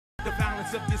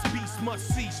violence of this beast must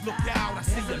cease. Look out, I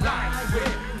see a lion where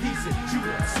he's in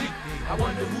UNC. I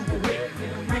wonder who will wake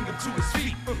him, bring him to his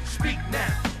feet. Speak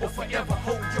now or forever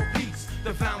hold your peace.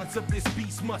 The violence of this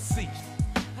beast must cease.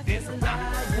 There's a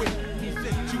lion where he's in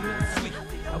UNC.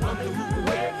 I wonder who will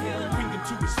wake him, bring him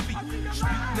to his feet.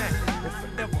 Speak now or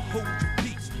forever hold your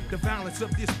peace. The violence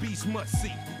of this beast must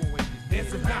cease.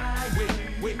 There's a lion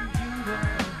where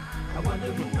I wonder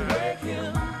who will wake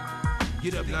him.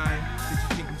 Get up, lion. Did you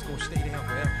think he's gonna stay down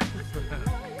forever?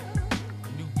 A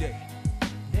new day.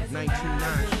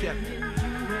 1909 Chevy.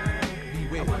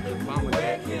 Beware, Obama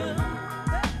back here.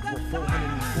 For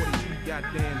 443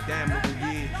 goddamn damnable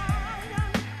years.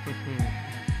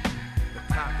 The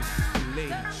cop is been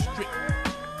laid strict.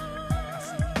 I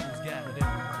see eagles gathered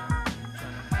everywhere.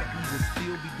 The eagles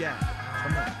still be gathered.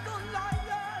 Come on.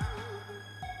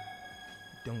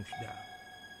 Don't die.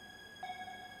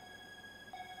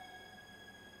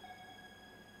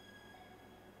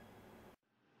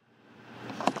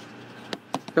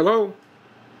 Hello?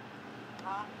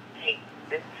 Hey,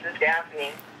 this is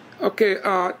Daphne. Okay,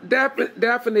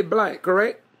 Daphne Black,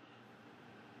 correct?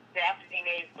 Daphne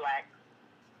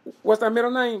Maysblack. What's that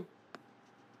middle name?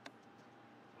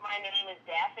 My name is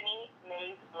Daphne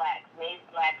Maysblack.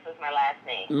 Maysblack is my last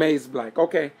name. Maysblack,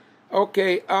 okay.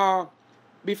 Okay,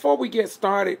 before we get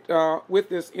started with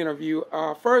this interview,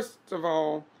 first of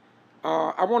all,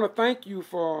 I want to thank you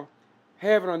for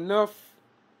having enough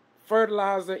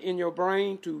fertilizer in your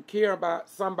brain to care about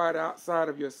somebody outside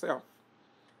of yourself.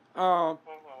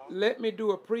 Let me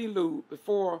do a prelude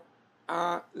before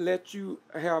I let you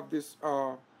have this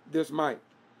this mic.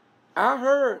 I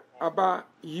heard about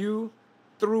you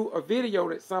through a video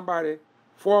that somebody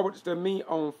forwarded to me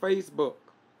on Facebook.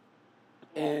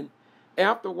 And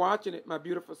after watching it, my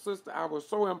beautiful sister, I was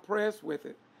so impressed with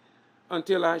it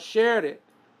until I shared it.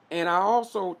 And I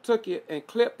also took it and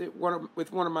clipped it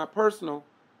with one of my personal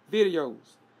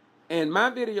videos. And my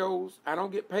videos, I don't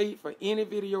get paid for any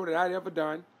video that I've ever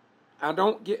done. I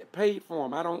don't get paid for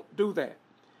them. I don't do that.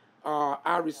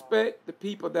 I respect the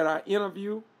people that I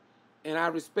interview, and I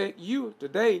respect you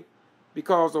today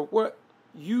because of what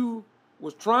you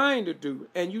was trying to do,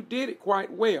 and you did it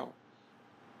quite well.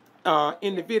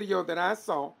 In the video that I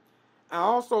saw, I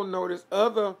also noticed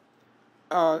other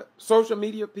social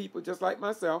media people just like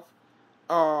myself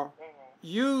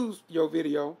used your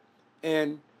video,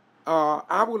 and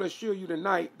I will assure you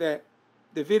tonight that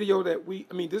the video that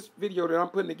this video that I'm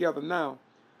putting together now,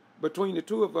 between the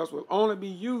two of us, will only be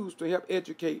used to help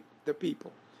educate the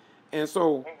people. And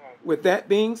so, with that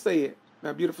being said,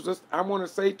 my beautiful sister, I want to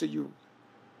say to you,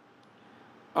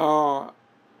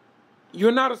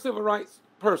 you're not a civil rights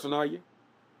person, are you?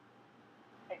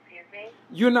 Excuse me?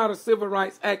 You're not a civil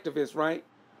rights activist, right?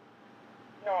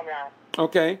 No, I'm not.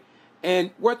 Okay.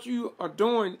 And what you are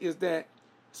doing is that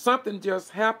something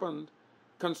just happened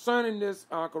concerning this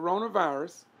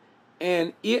coronavirus,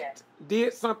 and it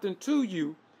did something to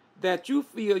you that you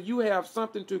feel you have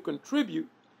something to contribute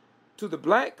to the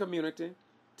black community,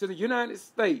 to the United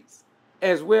States,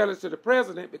 as well as to the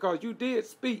president, because you did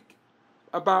speak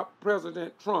about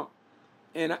President Trump,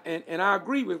 and I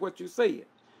agree with what you said.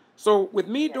 So with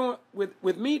me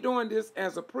doing this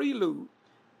as a prelude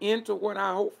into what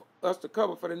I hope us to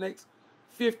cover for the next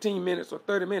 15 minutes or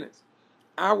 30 minutes,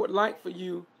 I would like for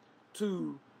you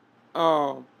to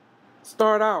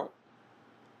start out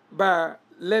by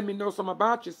letting me know something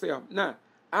about yourself. Now,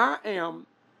 I am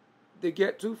the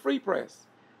Getto Free Press.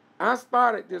 I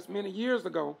started this many years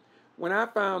ago when I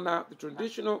found out the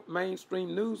traditional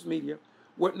mainstream news media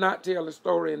would not tell the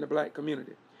story in the black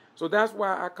community. So that's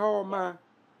why I call my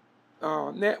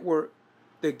network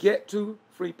the Getto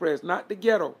Free Press, not the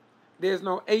ghetto. There's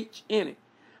no H in it.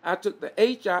 I took the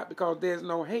H out because there's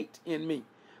no hate in me.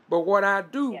 But what I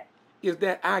do is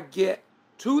that I get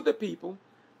to the people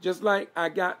just like I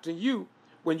got to you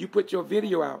when you put your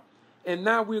video out. And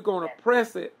now we're going to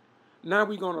press it. Now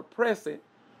we're going to press it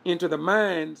into the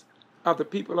minds of the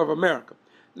people of America.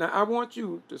 Now I want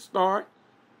you to start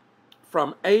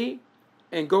from A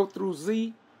and go through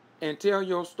Z and tell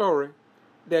your story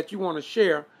that you want to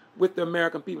share with the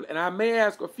American people. And I may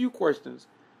ask a few questions,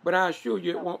 but I assure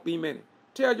you it won't be many.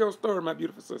 Tell your story, my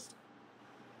beautiful sister.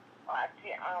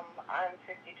 I'm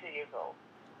 52 years old.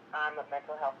 I'm a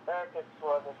mental health therapist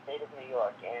for the state of New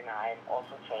York, and I'm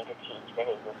also trained to teach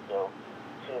behavior skills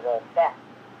to the staff.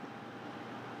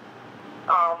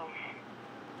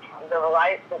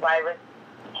 The virus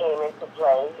came into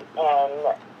play,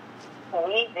 and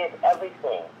we did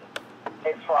everything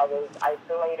as far as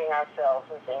isolating ourselves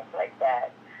and things like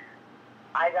that.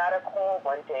 I got a call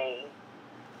one day.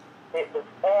 It was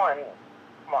on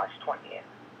March 20th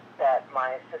that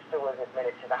my sister was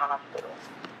admitted to the hospital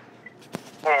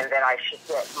and that I should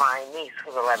get my niece,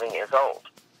 who's 11 years old.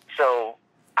 So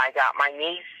I got my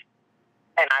niece,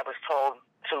 and I was told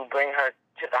to bring her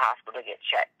to the hospital to get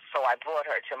checked. So I brought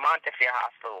her to Montefiore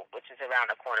Hospital, which is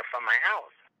around the corner from my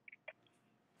house.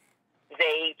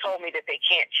 They told me that they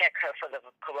can't check her for the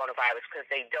coronavirus because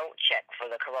they don't check for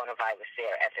the coronavirus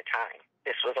there at the time.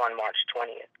 This was on March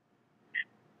 20th.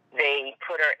 They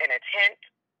put her in a tent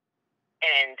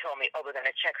and told me, oh, we're going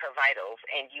to check her vitals,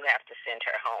 and you have to send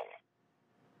her home.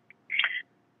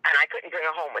 And I couldn't bring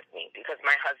her home with me because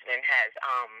my husband has,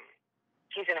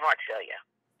 he's in heart failure,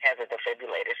 has a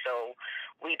defibrillator. So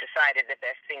we decided the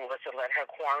best thing was to let her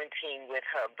quarantine with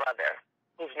her brother,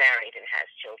 who's married and has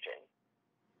children.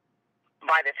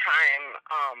 By the time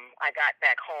I got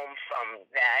back home from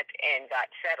that and got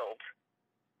settled,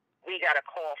 we got a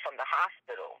call from the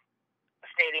hospital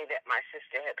stating that my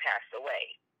sister had passed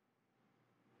away.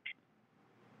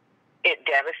 It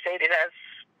devastated us,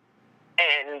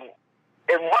 and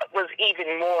what was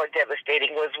even more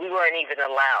devastating was we weren't even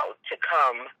allowed to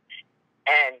come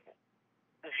and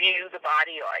view the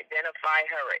body or identify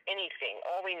her or anything.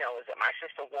 All we know is that my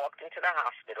sister walked into the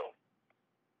hospital,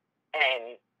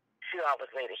 and 2 hours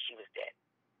later she was dead.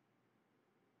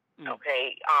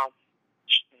 Okay,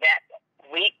 that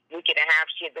week and a half,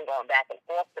 she had been going back and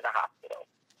forth to the hospital.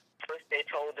 First they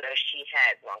told her she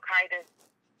had bronchitis,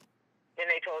 then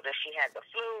they told her she had the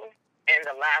flu, and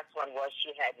the last one was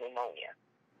she had pneumonia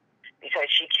because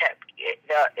she kept, it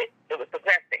was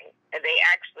progressing. And they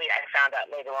actually, I found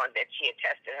out later on that she had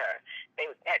tested her.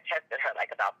 They had tested her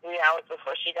like about 3 hours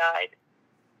before she died,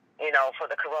 for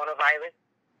the coronavirus.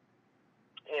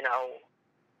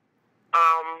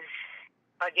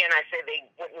 Again, I said they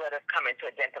wouldn't let us come in to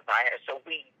identify her. So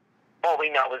all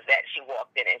we know is that she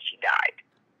walked in and she died.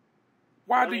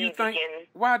 Why do you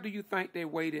think they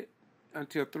waited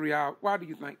until 3 hours? Why do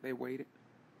you think they waited?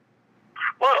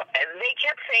 Well, they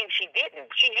kept saying she didn't.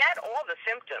 She had all the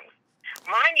symptoms.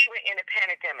 Mind you, were in a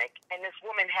pandemic, and this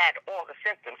woman had all the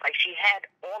symptoms. Like, she had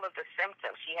all of the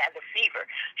symptoms. She had the fever.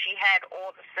 She had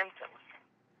all the symptoms.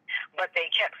 But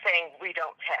they kept saying, we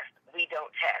don't test. We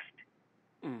don't test.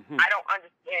 Mm-hmm. I don't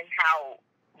understand how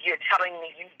you're telling me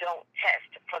you don't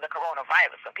test for the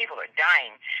coronavirus. So people are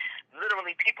dying.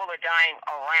 Literally, people are dying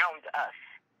around us.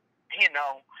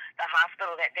 The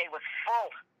hospital that day was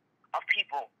full of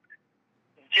people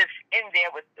just in there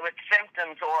with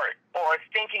symptoms or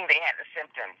thinking they had the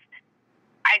symptoms.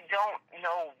 I don't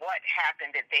know what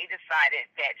happened that they decided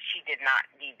that she did not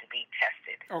need to be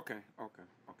tested. Okay.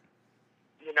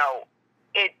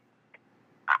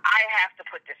 I have to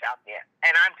put this out there,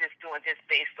 and I'm just doing this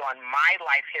based on my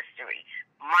life history,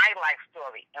 my life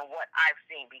story, and what I've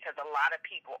seen, because a lot of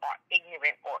people are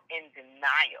ignorant or in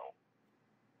denial.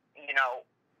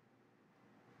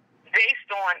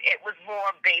 It was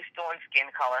more based on skin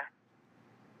color.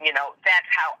 That's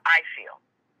how I feel.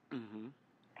 Mm-hmm.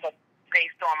 But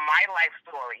based on my life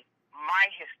story, my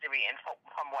history, and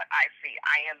from what I see,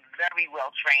 I am very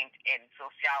well trained in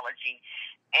sociology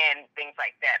and things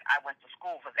like that. I went to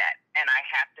school for that, and I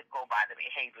have to go by the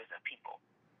behaviors of people.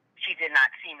 She did not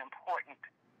seem important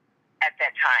at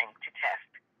that time to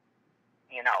test.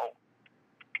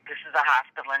 This is a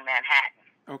hospital in Manhattan.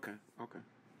 Okay.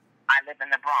 I live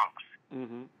in the Bronx.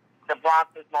 Mm-hmm. The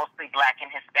Bronx is mostly Black and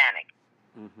Hispanic.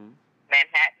 Mm-hmm.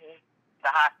 Manhattan,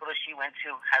 the hospital she went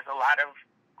to, has a lot of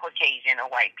Caucasian or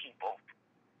white people.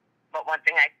 But one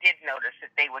thing I did notice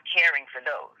is they were caring for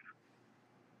those.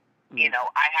 Mm-hmm.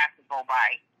 I have to go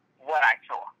by what I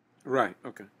saw. Right,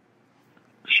 okay.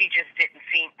 She just didn't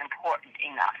seem important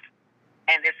enough.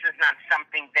 And this is not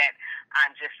something that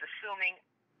I'm just assuming.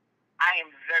 I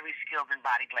am very skilled in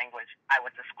body language. I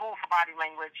went to school for body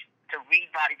language, to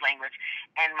read body language,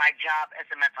 and my job as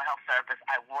a mental health therapist,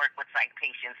 I work with psych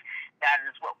patients. That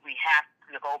is what we have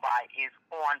to go by, is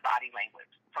on body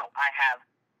language. So I have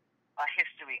a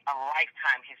history, a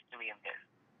lifetime history of this.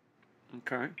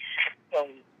 Okay. So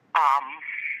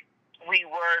we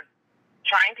were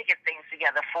trying to get things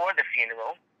together for the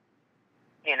funeral,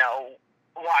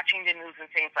 watching the news and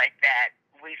things like that.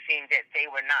 We seen that they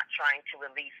were not trying to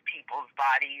release people's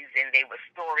bodies, and they were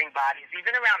storing bodies.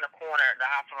 Even around the corner, the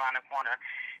house around the corner,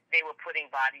 they were putting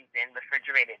bodies in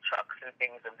refrigerated trucks and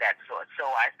things of that sort. So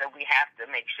I said, we have to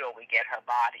make sure we get her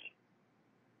body.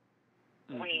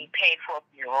 Mm-hmm. We paid for a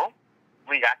funeral.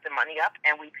 We got the money up,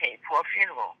 and we paid for a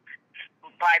funeral.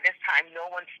 By this time, no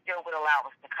one still would allow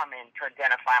us to come in to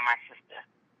identify my sister.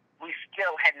 we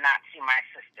still had not seen my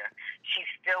sister. She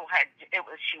still had,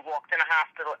 she walked in the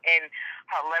hospital, and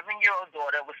her 11-year-old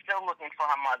daughter was still looking for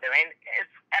her mother. And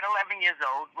it's, at 11 years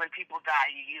old, when people die,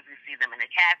 you usually see them in a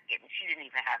casket, and she didn't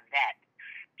even have that.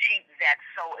 That's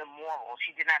so immoral.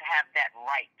 She did not have that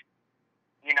right.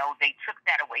 You know, they took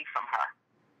that away from her.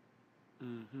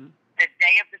 Mm-hmm. The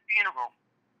day of the funeral,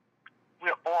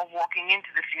 we're all walking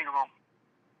into the funeral.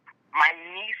 My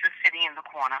niece is sitting in the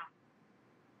corner.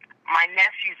 My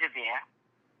nephews are there.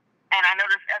 And I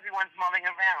notice everyone's mulling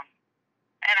around.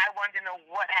 And I want to know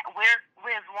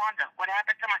where's Wanda? What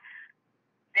happened to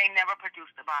They never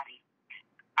produced the body.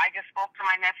 I just spoke to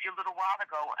my nephew a little while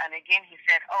ago, and again he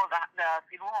said, the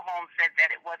funeral home said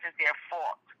that it wasn't their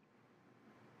fault.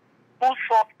 Whose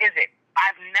fault is it?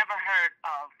 I've never heard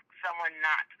of someone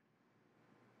not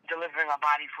delivering a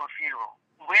body for a funeral.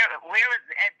 Where is,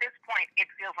 at this point, it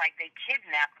feels like they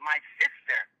kidnapped my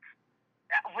sister.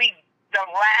 The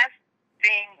last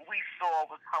thing we saw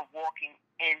was her walking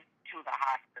into the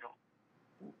hospital.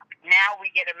 Now we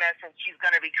get a message she's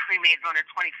going to be cremated on the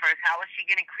 21st. How is she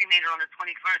getting cremated on the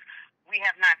 21st? We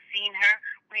have not seen her.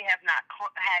 We have not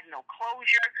had no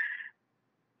closure.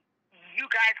 You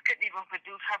guys couldn't even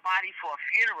produce her body for a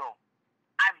funeral.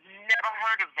 I've never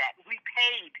heard of that. We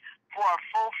paid for a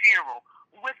full funeral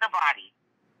with a body.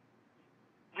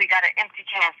 We got an empty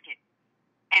casket.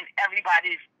 And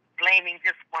everybody's blaming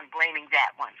this one, blaming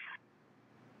that one.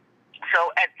 So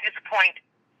at this point,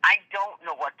 I don't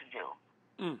know what to do.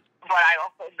 But I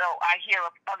also know, I hear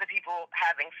of other people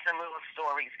having similar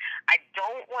stories. I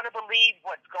don't want to believe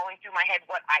what's going through my head,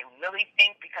 what I really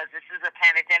think, because this is a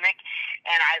pandemic,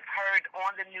 and I've heard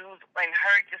on the news and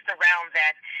heard just around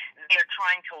that they're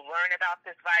trying to learn about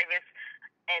this virus,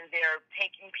 and they're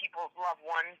taking people's loved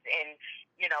ones and,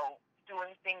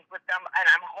 doing things with them, and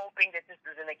I'm hoping that this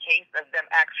isn't a case of them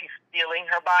actually stealing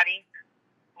her body.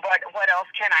 But what else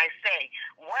can I say?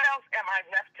 What else am I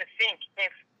left to think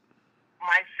if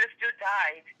my sister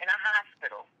died in a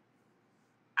hospital?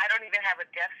 I don't even have a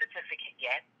death certificate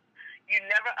yet. You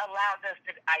never allowed us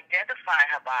to identify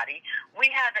her body.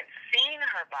 We haven't seen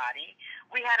her body.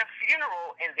 We had a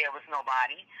funeral and there was no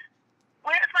body.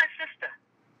 Where's my sister?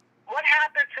 What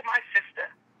happened to my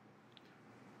sister?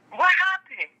 What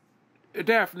happened?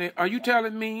 Daphne, are you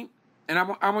telling me, and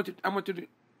I want you to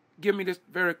give me this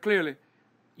very clearly,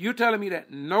 you're telling me that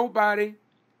nobody,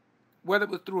 whether it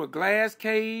was through a glass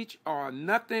cage or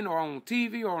nothing or on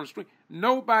TV or on the street,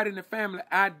 nobody in the family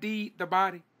ID'd the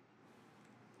body?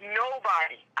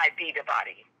 Nobody ID'd the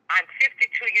body. I'm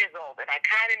 52 years old, and I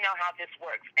kind of know how this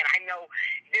works. And I know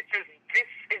this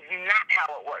is not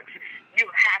how it works. You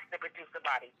have to produce a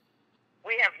body.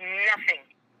 We have nothing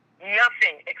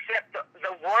except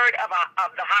the word of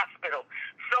the hospital.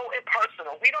 So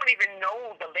impersonal. We don't even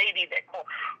know the lady that called.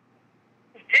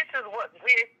 This is what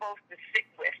we're supposed to sit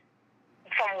with.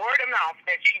 From word of mouth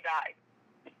that she died.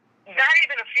 Not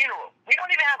even a funeral. We don't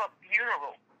even have a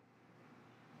funeral.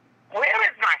 Where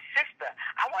is my sister?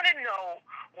 I want to know,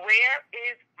 where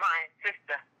is my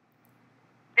sister?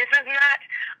 This is not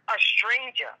a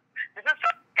stranger. This is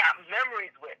someone I got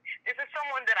memories with. This is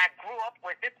someone that I grew up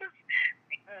with. This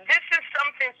is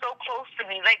something so close to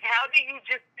me. Like, how do you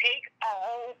just take a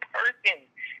whole person?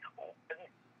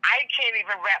 I can't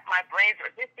even wrap my brains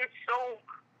around this. Is so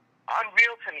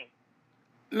unreal to me.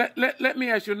 Let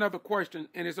me ask you another question,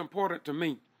 and it's important to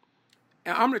me.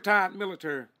 And I'm retired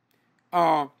military.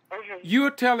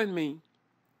 You're telling me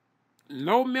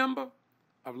no member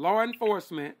of law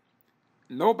enforcement,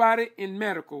 nobody in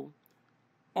medical,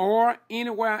 or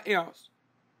anywhere else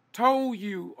told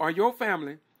you or your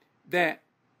family that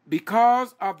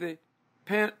because of the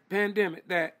pandemic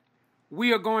that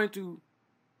we are going to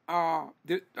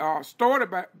store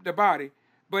the body,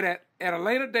 but at a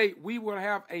later date we will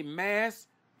have a mass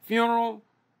funeral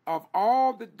of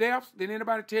all the deaths? Did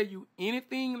anybody tell you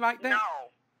anything like that? No.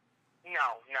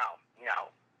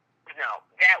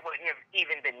 That wouldn't have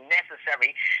even been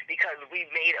necessary because we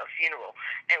made a funeral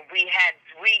and we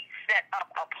set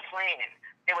up a plan.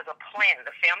 There was a plan.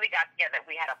 The family got together.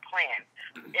 We had a plan.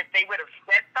 If they would have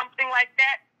said something like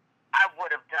that, I would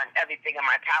have done everything in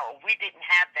my power. We didn't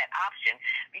have that option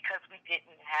because we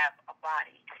didn't have a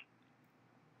body.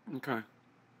 Okay.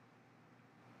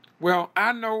 Well,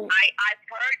 I know. I've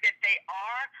heard that they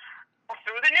are,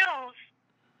 through the news,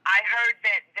 I heard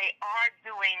that they are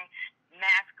doing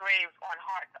mass graves on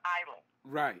Hart's Island.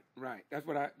 Right.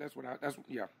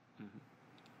 Yeah. Mm-hmm.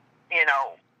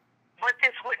 But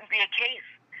this wouldn't be a case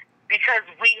because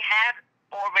we have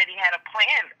already had a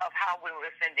plan of how we were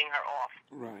sending her off.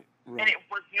 Right. And it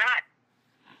was not,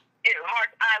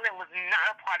 Hart's Island was not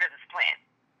a part of this plan.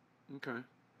 Okay.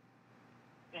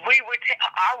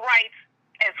 our rights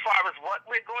as far as what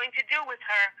we're going to do with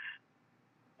her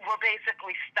were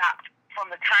basically stopped from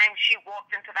the time she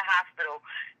walked into the hospital.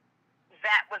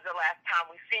 That was the last time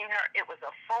we seen her. It was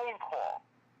a phone call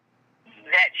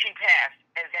that she passed,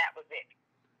 and that was it.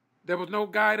 There was no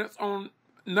guidance on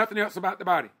nothing else about the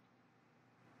body?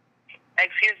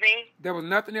 Excuse me? There was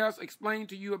nothing else explained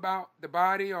to you about the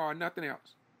body or nothing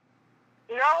else?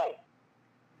 No.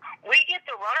 We get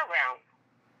the runaround.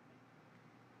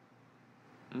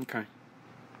 Okay.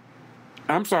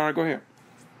 I'm sorry, go ahead.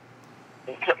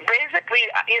 Basically,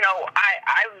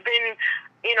 I've been,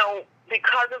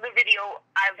 because of the video,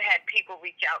 I've had people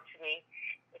reach out to me.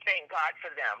 Thank God for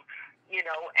them.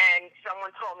 And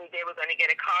someone told me they were going to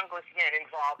get a congressman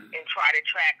involved and try to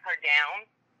track her down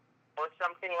or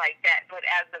something like that. But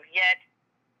as of yet,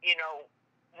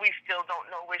 we still don't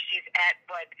know where she's at.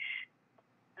 But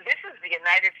this is the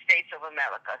United States of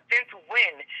America. Since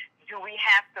when do we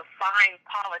have to find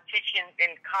politicians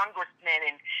and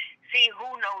congressmen and see who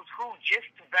knows who just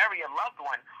to bury a loved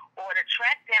one or to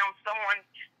track down someone's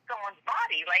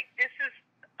body? Like, this is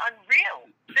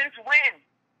unreal. Since when?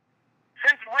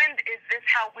 Since when is this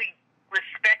how we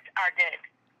respect our dead?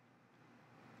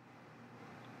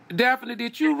 Daphne,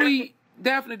 did you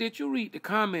read the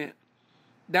comment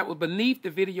that was beneath the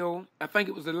video? I think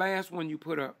it was the last one you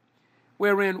put up,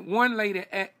 wherein one lady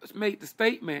made the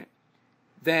statement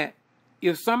that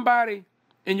if somebody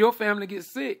in your family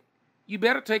gets sick, you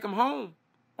better take them home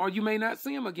or you may not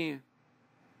see them again.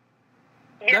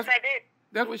 Yes, I did.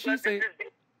 That's what she said.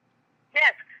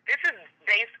 Yes, this is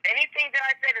based, anything that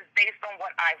I said is based on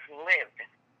what I've lived.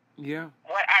 Yeah.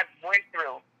 What I've went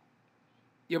through.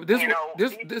 Yeah, but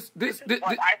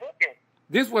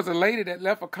this was a lady that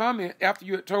left a comment after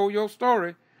you had told your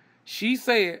story. She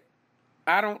said,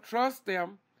 I don't trust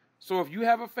them, so if you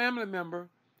have a family member,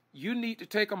 you need to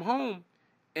take them home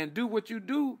and do what you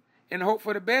do and hope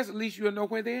for the best. At least you'll know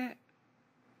where they're at.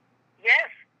 Yes.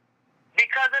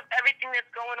 Because of everything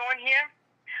that's going on here,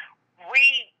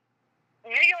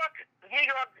 New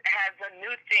York has a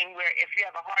new thing where if you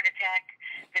have a heart attack,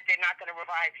 that they're not going to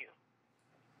revive you.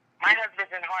 My husband's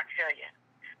in heart failure,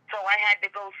 so I had to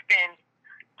go spend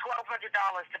 $1,200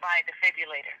 to buy a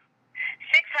defibrillator,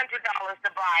 $600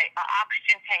 to buy an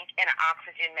oxygen tank and an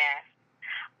oxygen mask,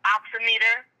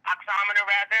 oximeter,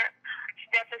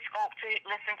 stethoscope to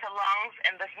listen to lungs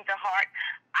and listen to heart.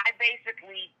 I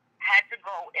basically had to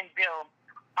go and build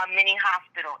a mini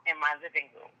hospital in my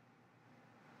living room.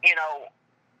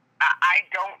 I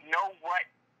don't know what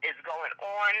is going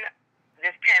on.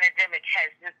 This pandemic has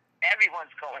just,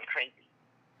 everyone's going crazy.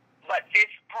 But this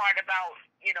part about,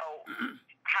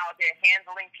 how they're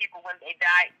handling people when they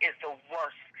die is the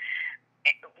worst.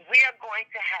 We are going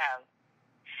to have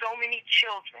so many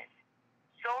children,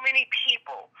 so many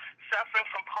people suffering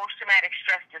from post-traumatic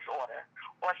stress disorder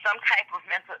or some type of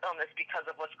mental illness because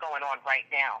of what's going on right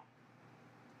now.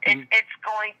 It's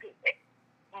going to,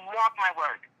 mark my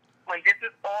word, when this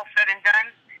is all said and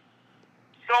done,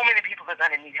 so many people are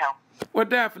going to need help. Well,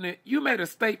 Daphne, you made a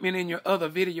statement in your other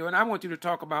video, and I want you to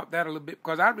talk about that a little bit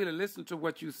because I really listened to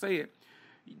what you said.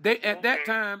 At that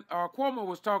time, Cuomo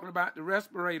was talking about the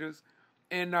respirators,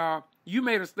 and you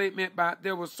made a statement about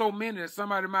there were so many that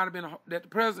that the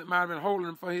president might have been holding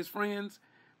them for his friends.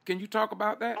 Can you talk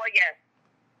about that? Well, yes.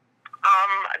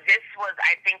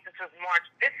 I think this was March.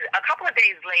 This is a couple of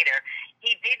days later.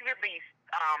 He did release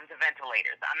the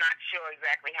ventilators. I'm not sure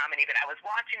exactly how many, but I was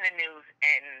watching the news,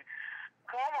 and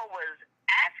Cuomo was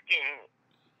asking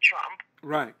Trump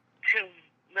to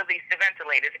release the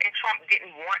ventilators, and Trump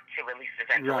didn't want to release the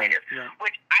ventilators,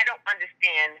 which I don't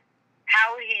understand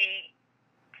how he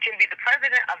can be the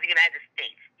president of the United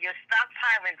States. You're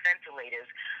stockpiling ventilators.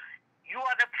 You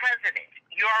are the president.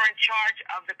 You are in charge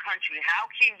of the country.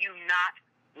 How can you not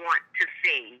want to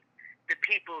save the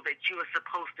people that you are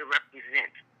supposed to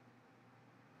represent?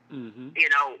 Mm-hmm.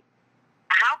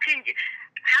 How can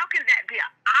that be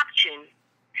an option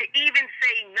to even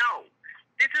say no?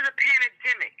 This is a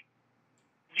pandemic.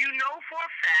 You know for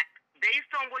a fact, based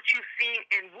on what you've seen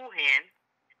in Wuhan,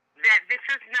 that this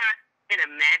is not an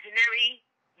imaginary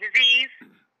disease,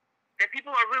 that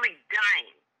people are really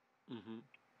dying. Mm-hmm.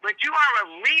 But you are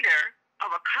a leader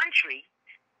of a country,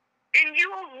 and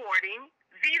you awarding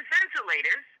these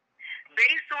ventilators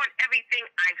based on everything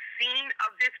I've seen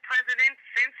of this president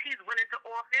since he's went into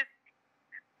office.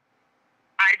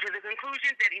 I drew the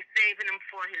conclusion that he's saving them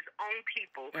for his own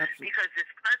people. Absolutely. Because this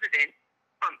president,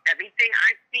 from everything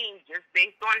I've seen, just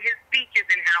based on his speeches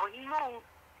and how he moves,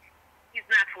 he's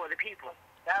not for the people.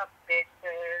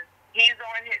 He's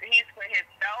for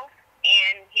himself,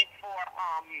 and he's for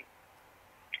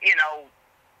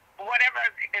whatever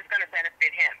it's going to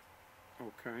benefit him.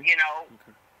 Okay. You know,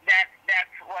 Okay.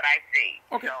 that's what I see.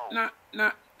 Okay. So,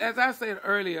 Now, as I said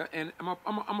earlier, and I'm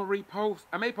gonna repost.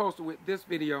 I may post it with this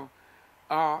video,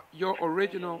 your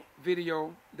original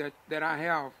video that I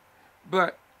have,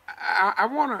 but I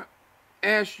want to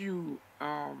ask you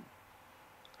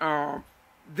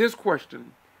this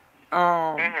question.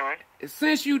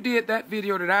 Since you did that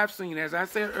video that I've seen, as I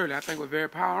said earlier, I think it was very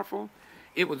powerful.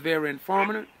 It was very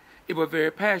informative. It was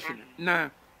very passionate. Now,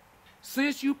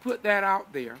 since you put that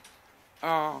out there,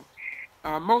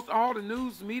 most all the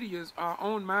news medias are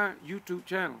on my YouTube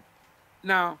channel.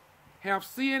 Now, have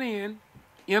CNN,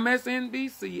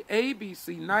 MSNBC,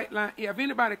 ABC, Nightline, have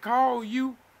anybody called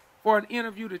you for an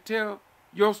interview to tell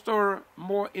your story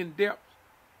more in depth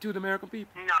to the American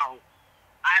people? no.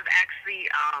 I've actually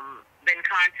been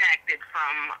contacted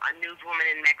from a newswoman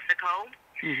in Mexico,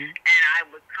 and I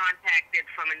was contacted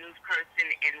from a news person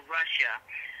in Russia.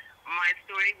 My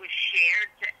story was shared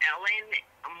to Ellen,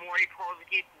 Maury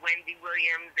Povich, Wendy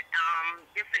Williams,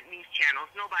 different news channels.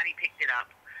 Nobody picked it up.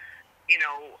 You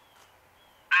know,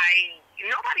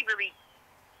 nobody really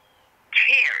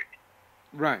cared.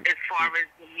 Right. As far as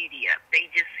the media, they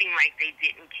just seemed like they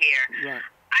didn't care. Right.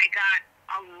 I got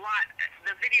a lot.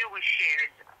 The video was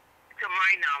shared, to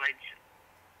my knowledge,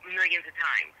 millions of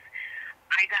times.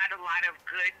 I got a lot of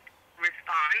good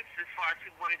response as far as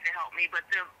people wanted to help me, but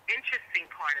the interesting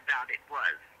part about it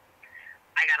was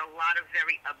I got a lot of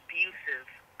very abusive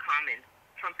comments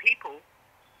from people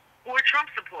who were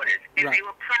Trump supporters, and Right. they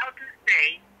were proud to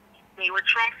say they were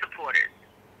Trump supporters.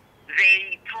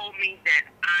 They told me that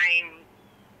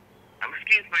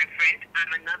excuse my French,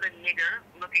 I'm another nigger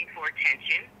looking for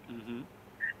attention.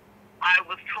 I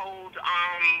was told,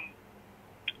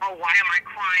 oh, why am I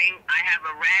crying? I have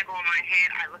a rag on my head.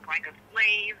 I look like a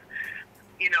slave.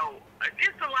 You know,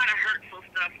 just a lot of hurtful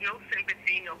stuff, no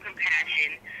sympathy, no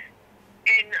compassion.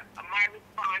 And my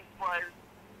response was,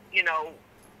 you know,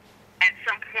 at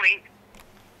some point,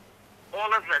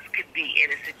 all of us could be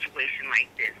in a situation like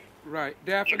this. Right.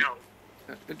 Daphne, You know,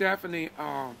 Daphne,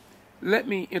 let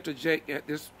me interject at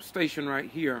this station right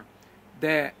here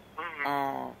that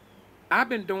I've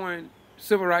been doing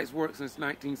civil rights work since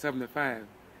 1975.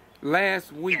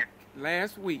 Last week,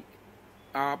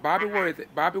 Bobby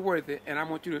Worthy, and I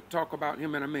want you to talk about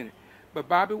him in a minute. But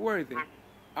Bobby Worthy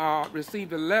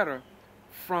received a letter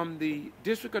from the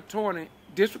district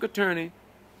attorney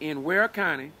in Ware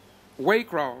County,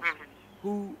 Waycross,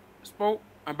 who spoke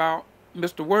about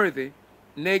Mr. Worthy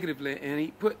negatively, and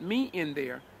he put me in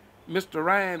there, Mr.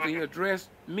 Rhymes, and he addressed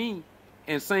me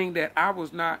and saying that I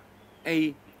was not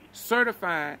a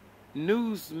certified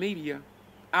news media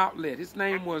outlet. His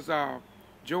name was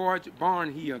George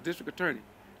Barnhill, district attorney.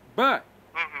 But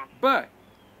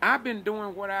I've been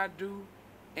doing what I do,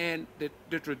 and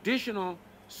the traditional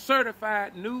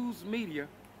certified news media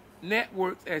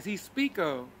networks, as he speak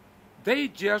of, they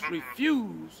just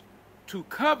refuse to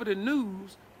cover the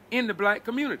news in the black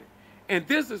community. And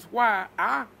this is why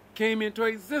I came into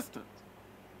existence.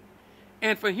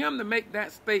 And for him to make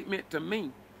that statement to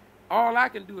me, all I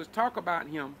can do is talk about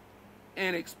him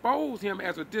and expose him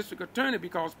as a district attorney,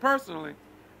 because personally,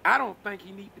 I don't think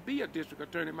he needs to be a district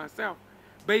attorney myself,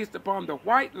 based upon the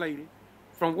white lady,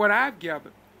 from what I've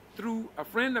gathered, through a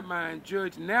friend of mine,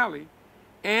 Judge Nellie,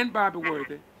 and Bobby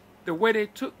Worthy, the way they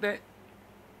took that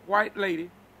white lady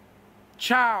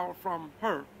child from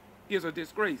her is a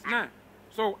disgrace. Now,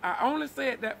 so I only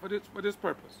said that for this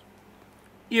purpose.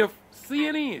 If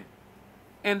CNN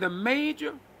and the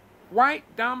major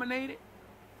white-dominated,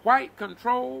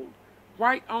 white-controlled,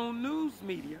 white-owned news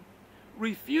media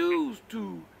refuse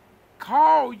to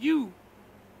call you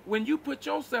when you put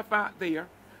yourself out there,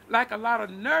 like a lot of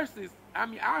nurses. I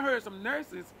mean, I heard some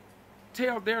nurses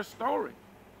tell their story,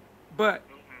 but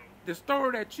the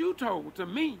story that you told to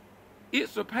me, it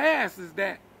surpasses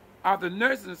that of the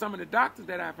nurses and some of the doctors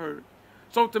that I've heard.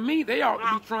 So to me, they ought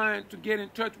to be trying to get in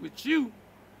touch with you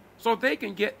so they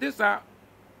can get this out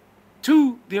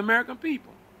to the American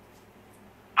people.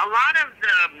 a lot of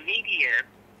the media,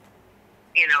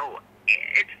 you know,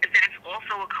 that's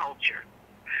also a culture.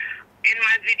 In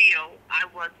my video, I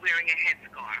was wearing a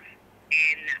headscarf,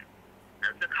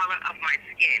 and the color of my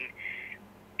skin,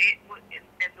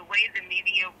 the way the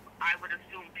media, I would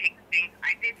assume, takes things,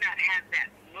 I did not have that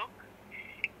look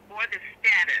or the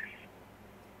status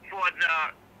for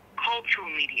the cultural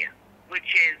media,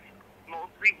 which is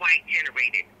mostly white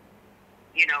generated.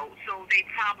 You know, so they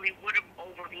probably would have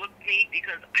overlooked me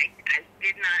because I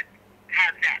did not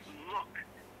have that look,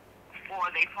 or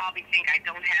they probably think I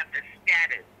don't have the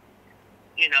status.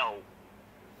 You know,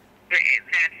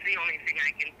 that's the only thing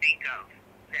I can think of.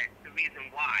 that the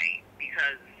reason why,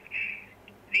 because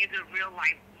these are real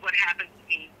life. What happened to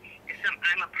me is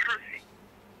I'm a person.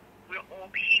 We're all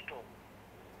people.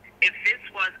 If this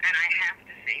was, and I have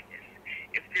to say this,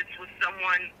 if this was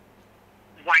someone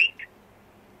white,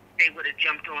 they would have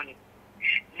jumped on it.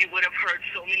 You would have heard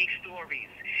so many stories.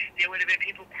 There would have been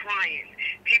people crying.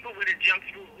 People would have jumped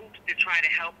through hoops to try to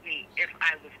help me if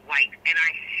I was white. And I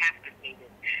have to say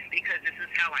this because this is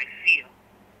how I feel.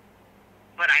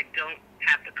 But I don't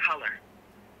have the color.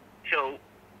 So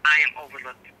I am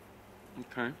overlooked.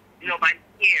 Okay. Nobody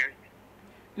cares.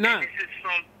 No.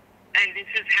 And this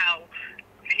is how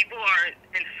people are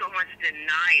in so much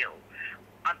denial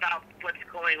about what's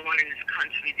going on in this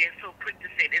country. They're so quick to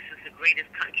say this is the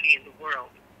greatest country in the world.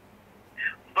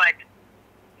 But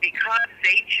because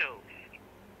they chose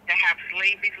to have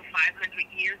slavery for 500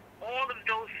 years, all of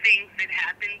those things that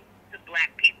happened to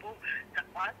black people, to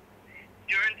us,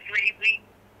 during slavery,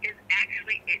 is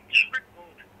actually, it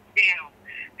trickled down.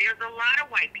 There's a lot of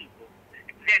white people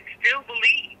that still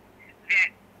believe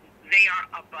that they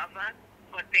are above us,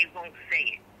 but they won't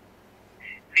say it.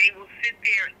 They will sit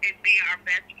there and be our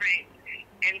best friends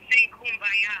and say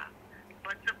kumbaya.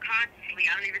 But subconsciously,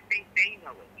 I don't even think they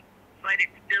know it. But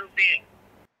it's still there.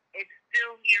 It's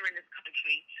still here in this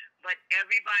country. But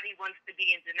everybody wants to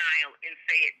be in denial and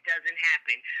say it doesn't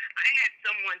happen. I had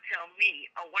someone tell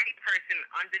me, a white person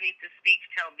underneath the speech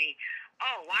tell me,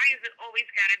 oh, why is it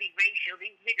always got to be racial?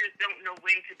 These niggers don't know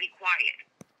when to be quiet.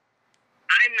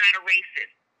 I'm not a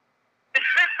racist.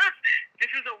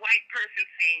 This is a white person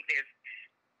saying this.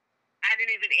 I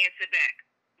didn't even answer back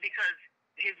because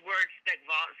his words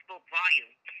spoke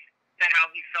volume to how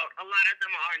he felt. A lot of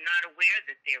them are not aware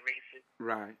that they're racist.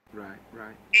 Right.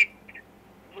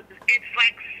 It's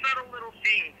like subtle little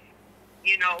things,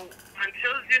 you know,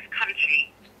 until this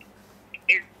country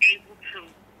is able to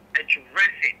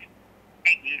address it,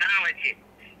 acknowledge it,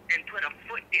 and put a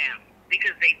foot down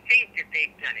because they think that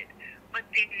they've done it, but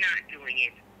they're not doing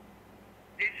it.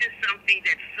 This is something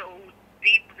that's so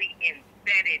deeply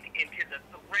embedded into the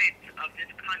threads of this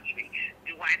country.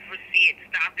 Do I foresee it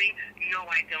stopping? No,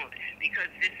 I don't. Because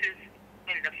this is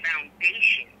in the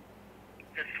foundation,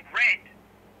 the thread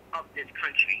of this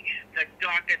country. The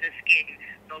darker the skin,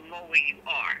 the lower you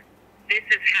are. This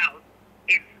is how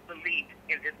it's believed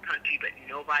in this country, but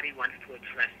nobody wants to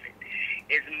address it.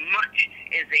 As much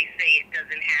as they say it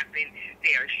doesn't happen,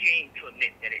 they are ashamed to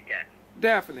admit that it does.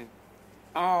 Definitely.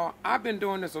 I've been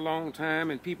doing this a long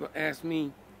time, and people ask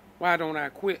me, why don't I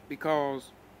quit?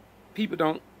 Because people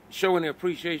don't show any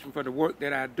appreciation for the work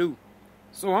that I do.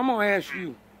 So I'm going to ask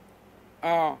you,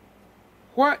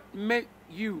 what make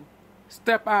you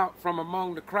step out from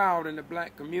among the crowd in the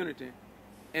black community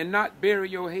and not bury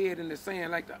your head in the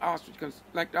sand like the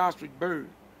ostrich bird?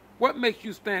 What makes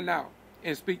you stand out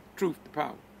and speak truth to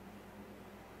power?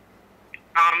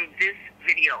 This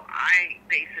video, I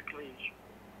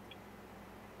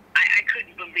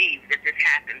couldn't believe that this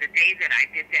happened. The day that I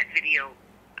did that video,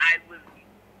 I was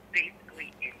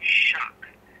basically in shock.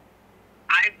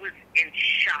 I was in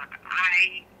shock.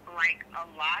 I, like a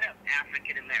lot of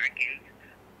African Americans,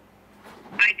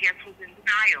 I guess was in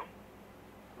denial.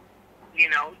 You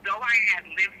know, though I had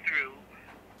lived through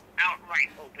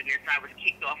outright openness, I was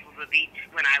kicked off of a beach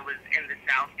when I was in the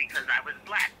South because I was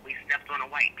black. We stepped on a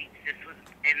white beach. This was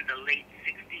in the late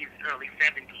 60s, early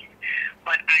 70s.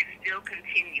 But I still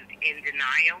continued in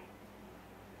denial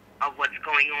of what's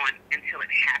going on until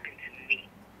it happened to me.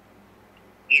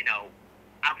 You know,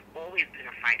 I've always been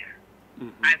a fighter.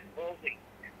 Mm-hmm.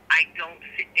 I don't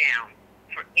sit down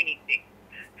for anything.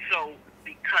 So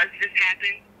because this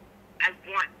happened, I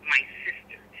want my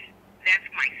sister. That's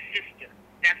my sister.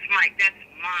 That's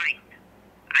mine.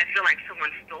 I feel like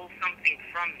someone stole something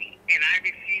from me, and I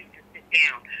refuse to sit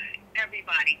down.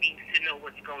 Everybody needs to know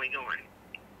what's going on.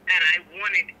 And I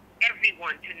wanted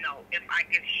everyone to know, if I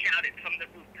can shout it from the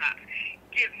rooftops,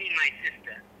 give me my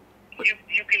sister.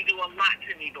 You can do a lot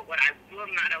to me, but what I will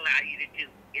not allow you to do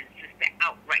is just to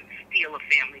outright steal a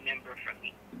family member from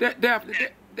me.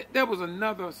 There was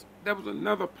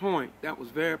another point that was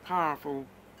very powerful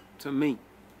to me.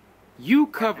 You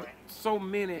covered so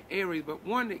many areas, but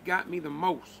one that got me the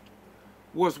most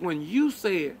was when you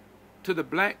said to the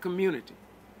black community,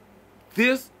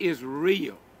 this is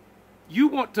real. You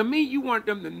want them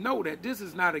to know that this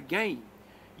is not a game.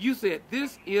 You said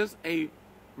this is a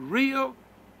real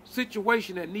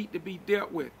situation that need to be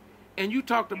dealt with. And you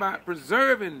talked about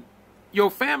preserving your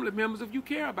family members if you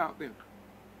care about them.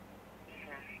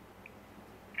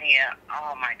 Yeah,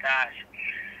 oh my gosh.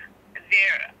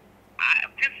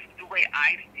 This is the way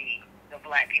I see the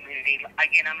black community.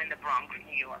 Again, I'm in the Bronx,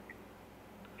 New York.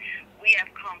 We have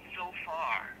come so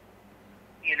far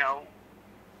You know,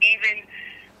 even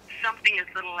something as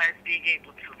little as being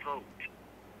able to vote.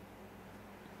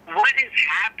 What has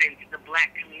happened to the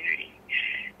black community?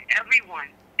 Everyone,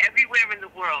 everywhere in the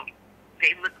world,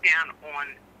 they look down on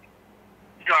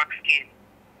dark skin,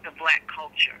 the black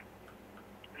culture.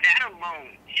 That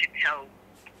alone should tell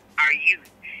our youth,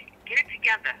 get it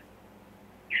together.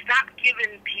 Stop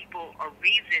giving people a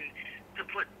reason to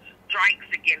put strikes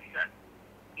against us.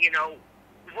 You know,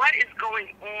 what is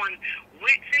going on?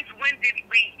 Since when did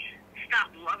we stop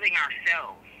loving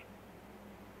ourselves?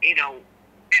 You know,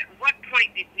 at what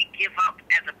point did we give up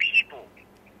as a people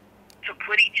to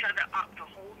put each other up, to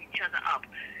hold each other up?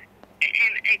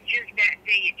 And just that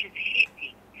day, it just hit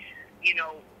me. You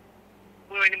know,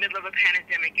 we're in the middle of a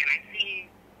pandemic, and I see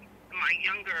my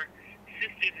younger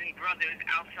sisters and brothers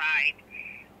outside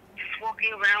just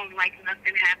walking around like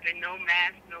nothing happened, no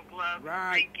mask, no gloves,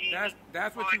 Right. drinking,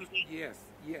 That's what you. partying, Yes.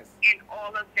 Yes. and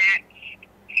all of that.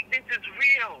 This is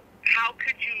real. How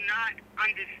could you not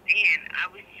understand? I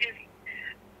was just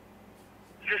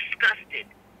disgusted,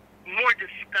 more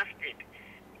disgusted,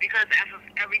 because of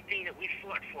everything that we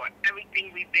fought for,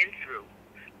 everything we've been through,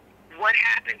 what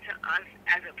happened to us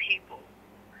as a people,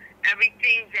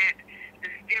 everything that the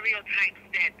stereotypes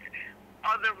that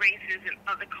other races and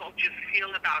other cultures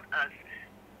feel about us,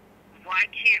 why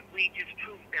can't we just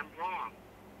prove them wrong?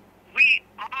 We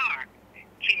are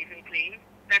kings and queens.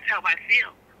 That's how I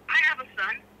feel. I have a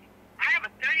son. I have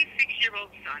a 36-year-old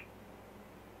son.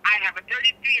 I have a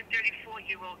 33 and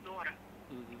 34-year-old daughter.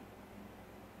 Mm-hmm.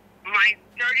 My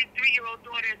 33-year-old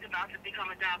daughter is about to become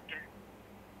a doctor.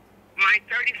 My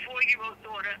 34-year-old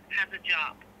daughter has a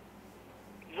job.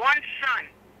 One son,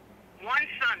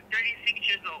 36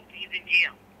 years old, he's in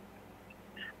jail.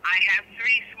 I have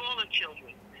 3 smaller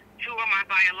children. 2 are my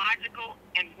biological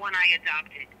and 1 I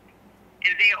adopted.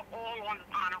 And they are all on the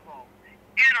honor roll.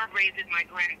 And I'm raising my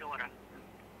granddaughter.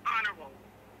 Honor roll.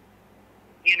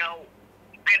 You know,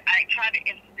 I try to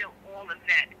instill all of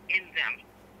that in them.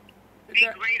 Be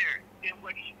greater than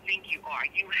what you think you are.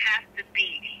 You have to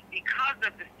be, because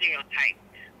of the stereotype.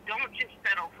 Don't just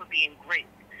settle for being great.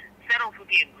 Settle for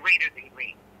being greater than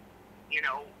great. You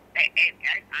know, and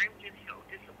I'm just so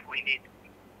disappointed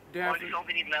on so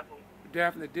many levels.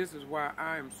 Daphne, this is why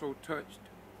I am so touched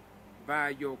by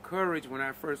your courage when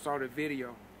I first saw the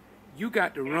video. You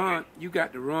got to run. You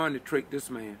got to run to trick this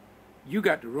man. You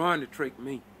got to run to trick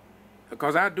me.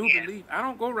 Because I do believe, I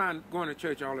don't go around going to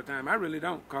church all the time. I really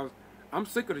don't, because I'm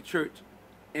sick of the church.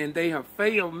 And they have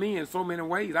failed me in so many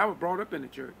ways. I was brought up in the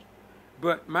church.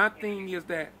 But my thing is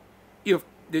that if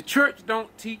the church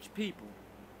don't teach people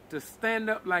to stand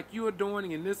up like you are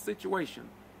doing in this situation,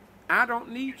 I don't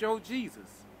need your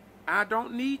Jesus. I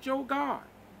don't need your God.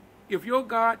 If your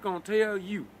God gonna tell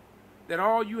you that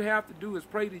all you have to do is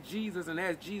pray to Jesus and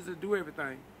ask Jesus to do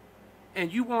everything,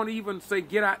 and you won't even say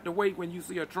get out the way when you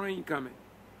see a train coming,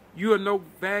 you are no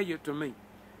value to me.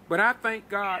 But I thank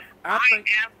God. I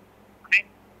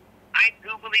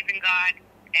do believe in God,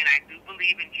 and I do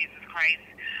believe in Jesus Christ,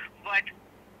 but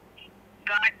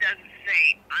God doesn't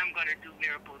say, I'm going to do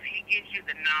miracles. He gives you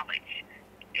the knowledge,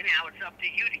 and now it's up to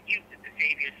you to use it to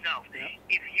save yourself.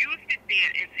 Yep. If you sit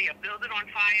there and see a building on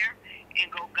fire and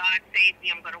go, God save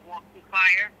me, I'm going to walk through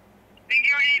fire, then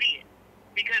you're an idiot,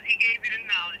 because he gave you the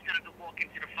knowledge not to walk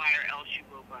into the fire, else you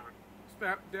will burn.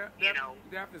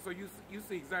 Daphne, so you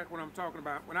see exactly what I'm talking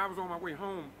about. When I was on my way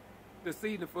home this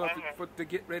evening to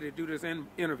get ready to do this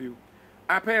interview,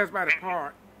 I passed by the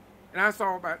park, and I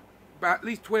saw about at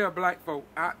least 12 black folk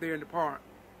out there in the park,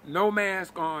 no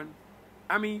mask on,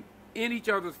 I mean, in each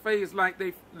other's face like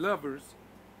they lovers.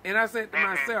 And I said to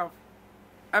myself,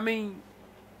 I mean,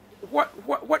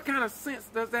 what kind of sense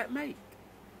does that make?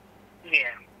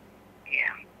 Yeah.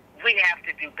 We have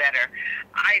to do better.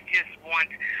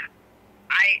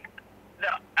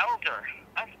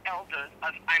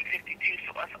 I'm 52,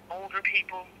 so us older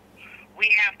people,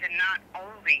 we have to not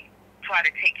only try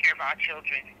to take care of our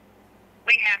children,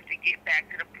 we have to get back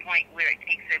to the point where it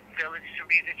takes a village to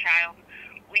raise a child.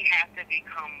 We have to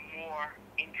become more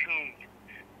in tune.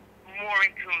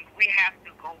 We have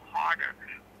to go harder.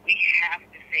 We have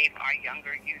to save our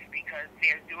younger youth, because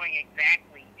they're doing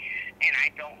exactly, and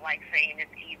I don't like saying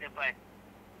this either, but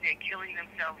they're killing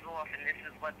themselves off, and this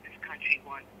is what this country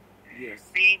wants. Yes.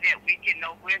 Being that we're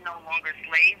no longer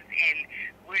slaves, and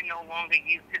we're no longer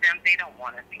used to them, they don't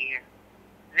want us here.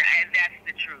 And that's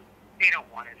the truth. They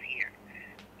don't want us here.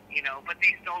 You know, but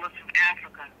they stole us from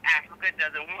Africa. Africa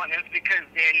doesn't want us because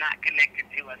they're not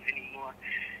connected to us anymore.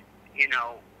 You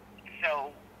know,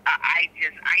 so I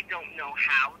don't know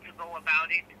how to go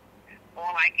about it.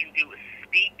 All I can do is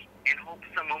speak and hope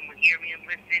someone will hear me and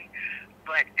listen.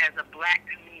 But as a black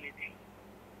community,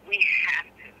 we have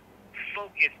to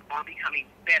focus on becoming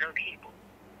better people.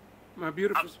 My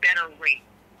beautiful, a better race.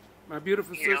 My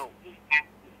beautiful sister.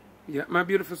 Yeah, my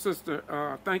beautiful sister.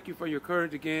 Thank you for your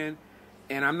courage again.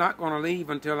 And I'm not going to leave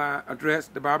until I address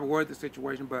the Bible Worthy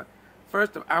situation. But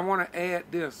first, I want to add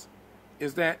this: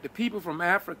 is that the people from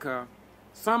Africa,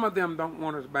 some of them don't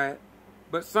want us back,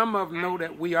 but some of them know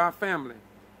that we are family.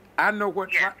 I know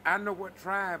what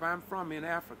tribe I'm from in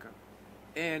Africa,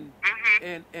 and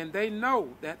they know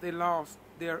that they lost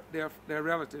their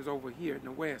relatives over here in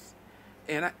the West,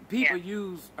 and people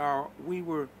use we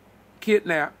were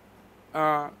kidnapped.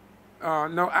 Some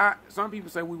people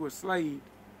say we were slaved.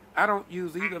 I don't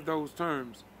use either of those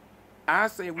terms. I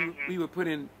say we were put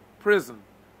in prison.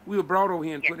 We were brought over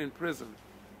here and put in prison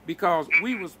because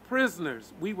we was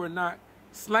prisoners. We were not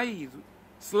slaves.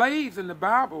 Slaves in the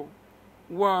Bible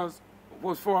was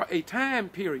for a time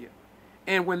period.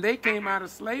 And when they came out of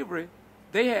slavery,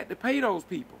 they had to pay those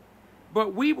people.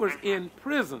 But we was in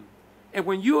prison. And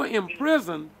when you are in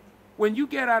prison, when you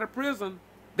get out of prison,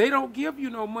 they don't give you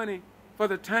no money for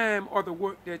the time or the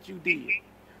work that you did.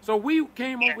 So we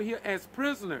came over here as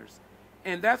prisoners.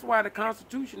 And that's why the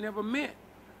Constitution never meant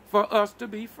for us to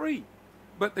be free.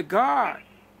 But the God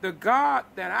that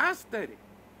I study,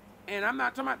 and I'm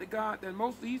not talking about the God that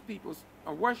most of these people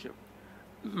worship.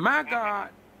 My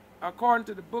God, according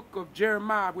to the book of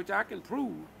Jeremiah, which I can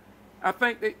prove, I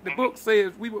think that the book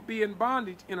says we would be in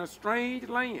bondage in a strange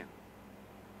land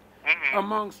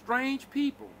among strange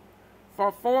people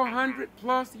for 400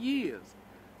 plus years.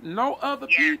 No other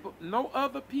people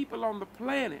on the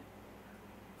planet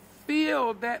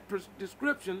feel that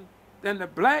description than the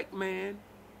black man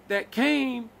that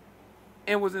came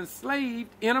and was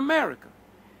enslaved in America.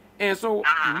 And so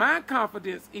my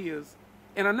confidence is,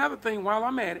 and another thing while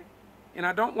I'm at it, and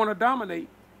I don't want to dominate,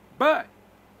 but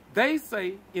they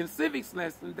say in civics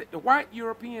lesson that the white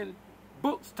European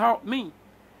books taught me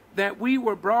that we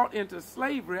were brought into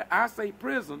slavery, I say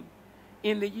prison,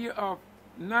 in the year of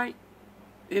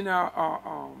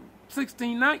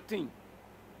 1619.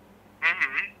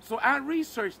 So I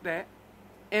researched that,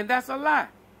 and that's a lie.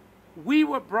 We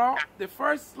were brought, the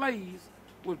first slaves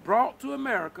was brought to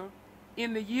America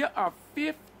in the year of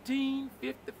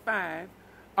 1555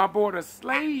 aboard a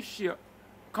slave ship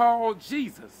called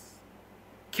Jesus,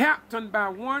 captained by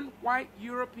one white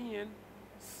European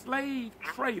slave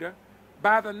trader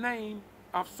by the name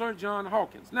of Sir John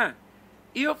Hawkins. Now,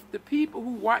 if the people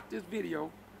who watch this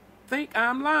video think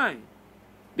I'm lying,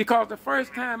 because the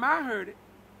first time I heard it,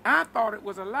 I thought it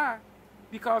was a lie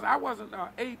because I wasn't an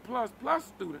A++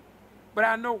 student, but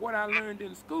I know what I learned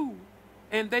in school,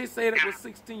 and they said it was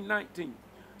 1619.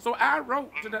 So I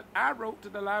wrote to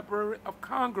the Library of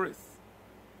Congress,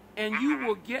 and you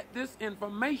will get this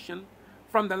information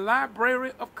from the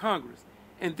Library of Congress,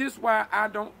 and this is why I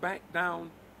don't back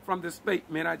down from the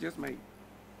statement I just made.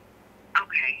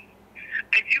 Okay.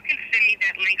 If you can send me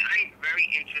that link, I'm very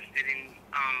interested in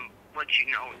what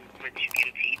you know and what you can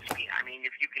teach me. I mean,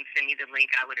 if you can send me the link,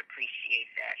 I would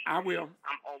appreciate that. I will.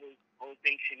 I'm always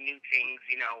open to new things,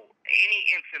 any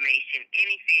information,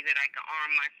 anything that I can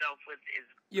arm myself with is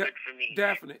good for me.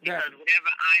 Definitely. Because whatever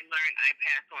I learn, I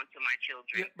pass on to my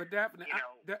children. Yeah, but definitely,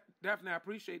 I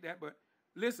appreciate that. But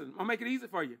listen, I'll make it easy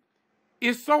for you.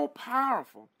 It's so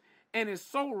powerful, and it's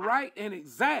so right and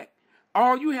exact.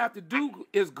 All you have to do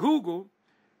is Google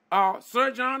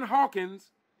Sir John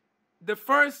Hawkins, the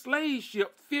first slave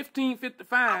ship,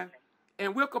 1555,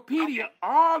 and Wikipedia,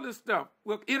 all this stuff.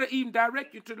 It'll even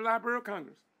direct you to the Library of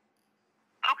Congress.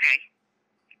 Okay.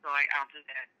 So I'll do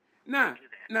that.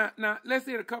 Now, let's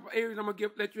hit a couple areas. I'm going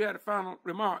to let you have the final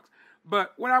remarks.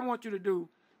 But what I want you to do,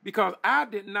 because I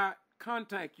did not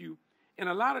contact you, and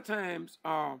a lot of times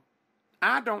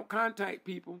I don't contact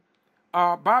people.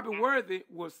 Bobby Worthy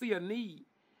will see a need,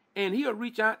 and he'll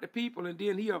reach out to people, and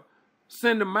then he'll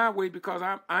send them my way because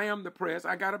I am the press.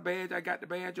 I got a badge. I got the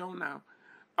badge on now.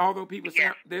 Although people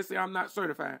say I'm not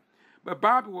certified. But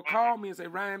Bobby will call me and say,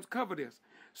 Rhymes, cover this.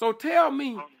 So tell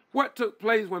me what took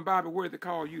place when Bobby Worthy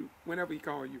called you, whenever he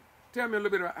called you. Tell me a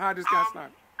little bit about how this got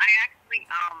started. I actually,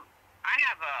 I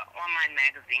have an online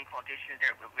magazine called Dishes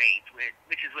That Were Raised,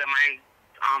 which is where my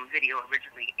video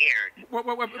originally aired.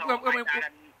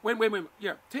 Wait.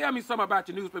 Yeah, tell me something about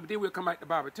your newspaper, then we'll come back to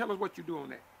Bobby. Tell us what you do on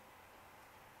that.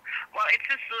 Well, it's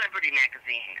a celebrity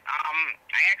magazine.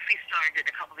 I actually started it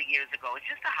a couple of years ago. It's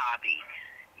just a hobby.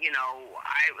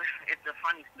 It's a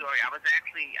funny story. I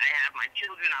have my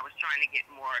children. I was trying to get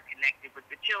more connected with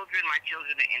the children. My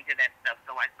children are into that stuff,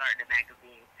 so I started a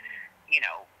magazine,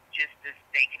 just to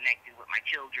stay connected with my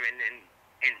children. And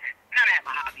and kind of have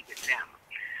a hobby with them.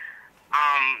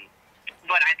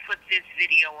 But I put this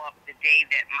video up the day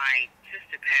that my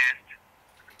sister passed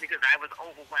because I was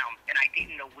overwhelmed and I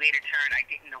didn't know where to turn. I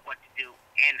didn't know what to do,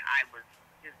 and I was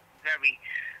just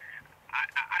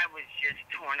I was just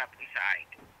torn up inside.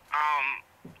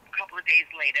 A couple of days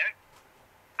later,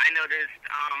 I noticed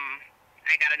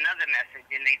I got another message,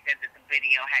 and they said that the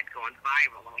video had gone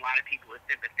viral, and a lot of people were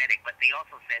sympathetic, but they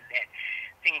also said that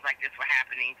things like this were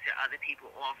happening to other people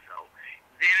also.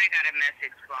 Then I got a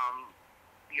message from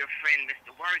your friend,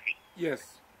 Mr. Worthy.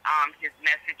 Yes. His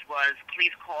message was,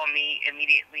 please call me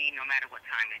immediately, no matter what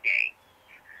time of day.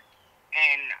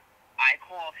 And I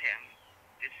called him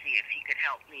to see if he could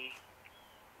help me,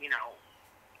 you know,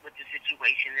 with the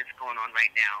situation that's going on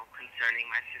right now concerning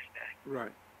my sister.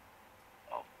 Right.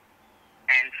 Oh.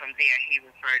 And from there, he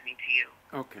referred me to you.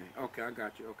 Okay, I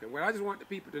got you. Okay, well, I just want the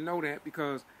people to know that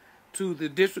because to the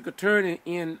district attorney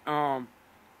in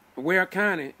Ware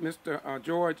County, Mr.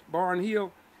 George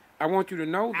Barnhill, I want you to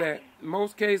know that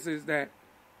most cases that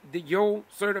your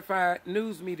certified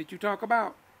news media that you talk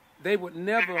about, they would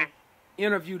never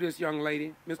interview this young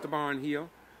lady, Mr. Barnhill,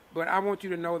 but I want you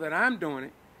to know that I'm doing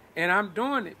it, and I'm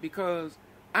doing it because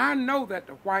I know that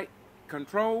the white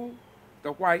controlled,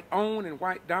 the white-owned, and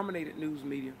white-dominated news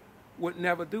media would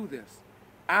never do this.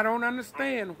 I don't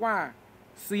understand why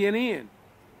CNN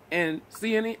and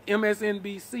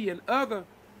MSNBC and other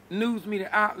news media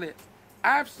outlets,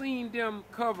 I've seen them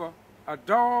cover a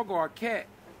dog or a cat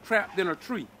trapped in a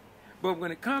tree. But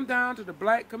when it comes down to the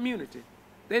black community,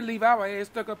 they leave our ass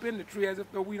stuck up in the tree as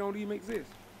if though we don't even exist.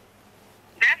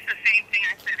 That's the same thing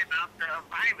I said about the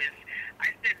virus. I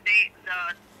said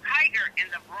the tiger in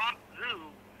the Bronx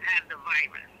Zoo had the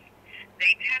virus.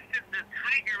 They tested the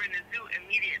tiger in the zoo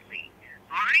immediately.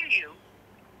 Mind you,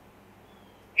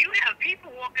 you have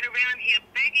people walking around here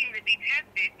begging to be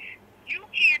tested. You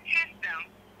can't test them,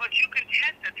 but you can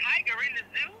test a tiger in the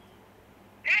zoo?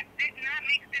 That did not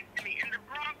make sense to me. In the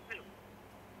Bronx Zoo,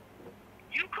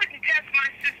 you couldn't test my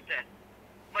sister,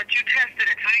 but you tested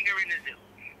a tiger in the zoo.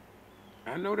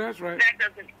 I know that's right. That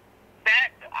doesn't. That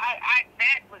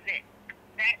was it.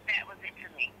 That was it to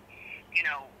me. You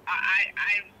know, I'm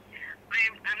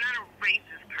not a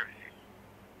racist person.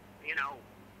 You know,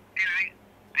 and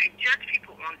I judge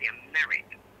people on their merit,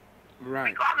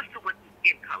 Right. regardless of what their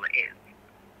skin color is.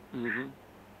 Mm-hmm.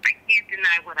 I can't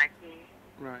deny what I see.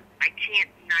 Right. I can't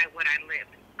deny what I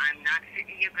lived. I'm not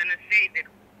sitting here going to say that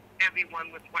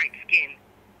everyone with white skin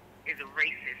is a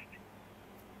racist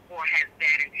or has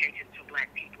bad intentions for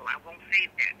black people. I won't say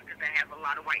that because I have a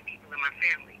lot of white people in my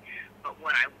family. But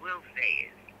what I will say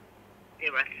is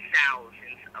there are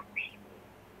thousands of people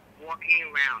walking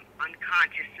around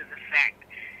unconscious to the fact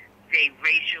they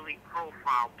racially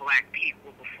profile black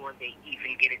people before they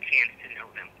even get a chance to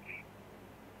know them.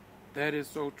 That is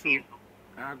so true.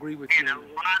 I agree with And you. a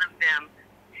lot of them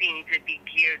seem to be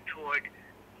geared toward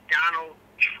Donald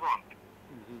Trump.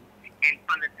 Mm-hmm. And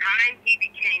from the time he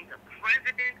became the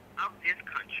president of this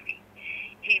country,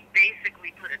 he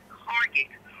basically put a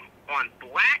target on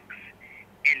blacks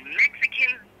and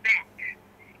Mexicans' back.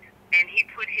 And he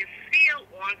put his seal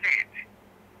on that.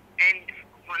 And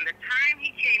from the time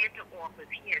he came into office,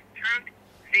 he has turned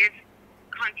this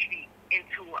country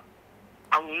into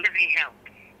a living hell.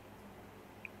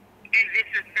 And this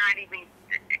is not even,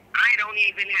 I don't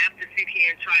even have to sit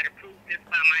here and try to prove this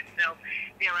by myself.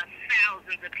 There are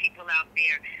thousands of people out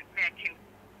there that can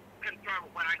confirm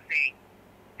what I'm saying.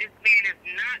 This man is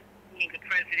not being the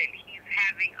president. He's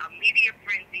having a media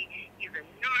frenzy. He's a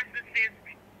narcissist.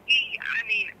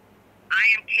 I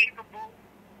am capable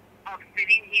of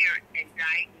sitting here and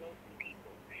diagnosing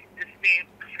people. This man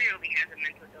clearly has a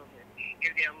mental illness,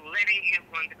 and they're letting him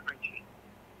run the country.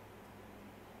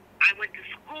 I went to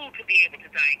school to be able to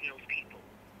diagnose people.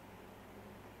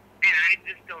 And I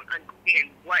just don't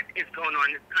understand what is going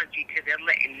on in this country till they're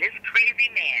letting this crazy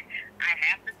man, I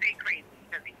have to say crazy,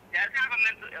 because he does have a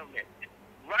mental illness,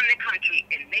 run the country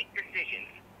and make decisions.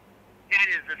 That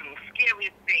is the most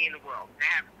scariest thing in the world, to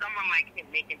have someone like him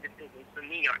making decisions for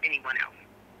me or anyone else.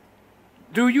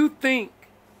 Do you think,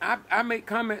 I make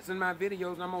comments in my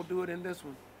videos, and I'm going to do it in this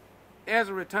one. As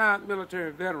a retired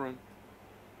military veteran,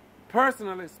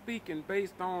 personally speaking,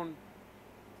 based on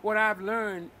what I've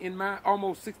learned in my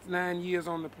almost 69 years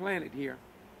on the planet here,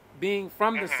 being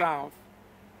from the South,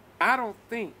 I don't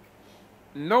think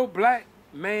no black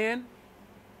man,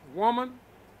 woman,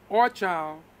 or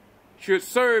child should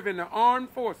serve in the armed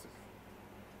forces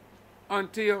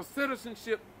until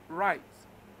citizenship rights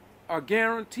are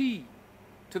guaranteed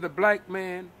to the black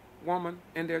man, woman,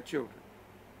 and their children.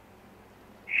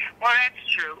 Well,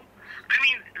 that's true. I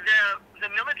mean,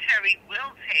 the military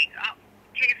will take up.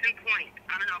 Case in point,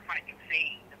 I don't know if I can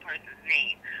say the person's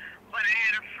name, but I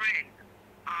had a friend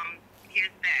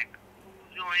years back who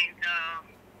joined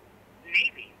the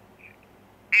Navy,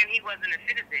 and he wasn't a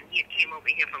citizen. He had came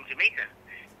over here from Jamaica.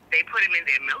 They put him in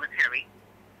their military,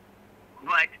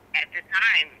 but at the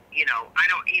time, you know, I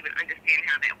don't even understand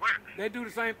how that works. They do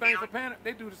the same thing for Panama.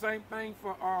 They do the same thing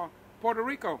for Puerto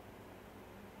Rico.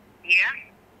 Yeah.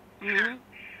 Mm-hmm.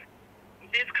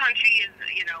 This country is,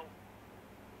 you know,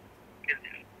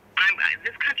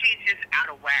 this country is just out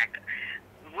of whack.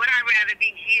 Would I rather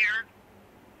be here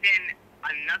than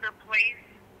another place?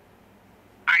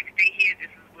 I stay here.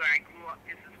 This is where I grew up.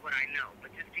 This is what I know.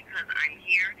 But just because I'm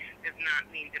here does not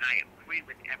mean that I agree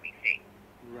with everything.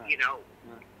 Right. You know,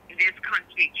 Right. This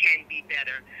country can be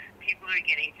better. People are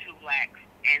getting too lax,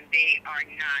 and they are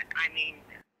not. I mean,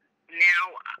 now,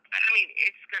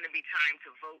 it's going to be time to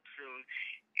vote soon.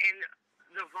 And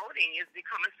the voting has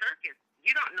become a circus.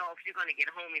 You don't know if you're going to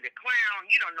get Homie the Clown.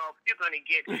 You don't know if you're going to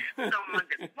get someone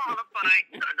that's qualified.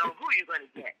 You don't know who you're going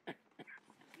to get.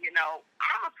 You know,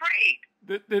 I'm afraid.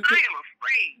 I am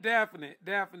afraid.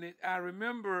 Daphane. I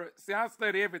remember, see, I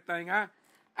study everything. I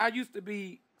used to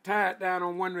be tied down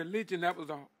on one religion, that was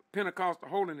a Pentecostal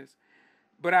holiness.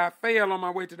 But I failed on my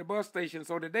way to the bus station.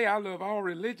 So today I love all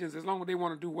religions as long as they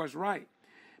want to do what's right.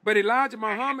 But Elijah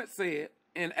Muhammad said,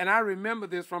 and I remember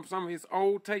this from some of his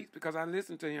old tapes because I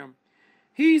listened to him.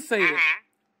 He said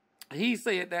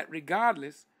that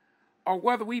regardless of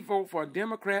whether we vote for a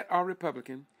Democrat or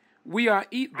Republican,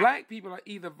 black people are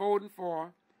either voting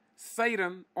for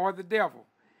Satan or the devil.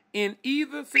 In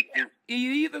either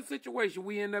situation,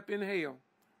 we end up in hell.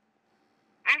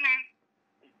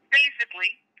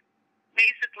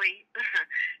 Basically,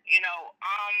 you know,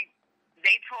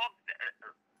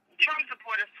 Trump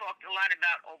supporters talked a lot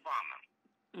about Obama.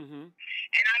 Mm-hmm.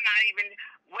 And I'm not even,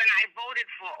 when I voted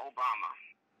for Obama,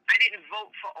 I didn't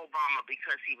vote for Obama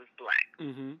because he was black.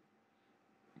 Mm-hmm.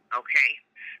 Okay?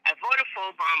 I voted for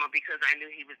Obama because I knew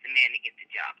he was the man to get the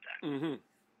job done. Mm-hmm.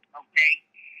 Okay?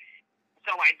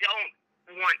 So I don't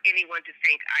want anyone to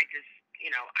think I just, you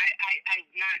know, I'm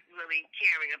not really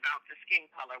caring about the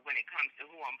skin color when it comes to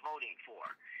who I'm voting for.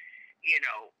 You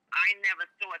know, I never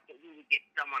thought that we would get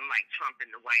someone like Trump in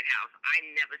the White House.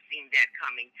 I never seen that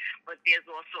coming. But there's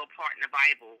also a part in the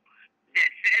Bible that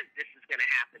says this is going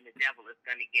to happen. The devil is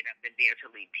going to get up in there to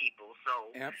lead people.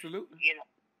 So, absolutely, you know,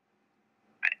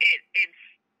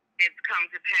 it's come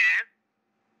to pass.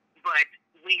 But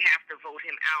we have to vote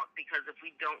him out, because if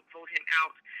we don't vote him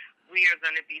out, we are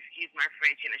going to be, excuse my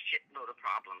French, in a shitload of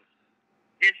problems.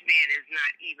 This man is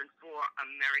not even for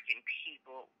American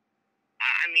people.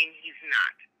 I mean, he's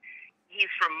not. He's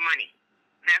for money.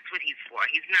 That's what he's for.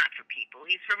 He's not for people.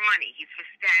 He's for money. He's for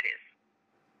status.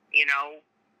 You know?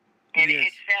 And yes.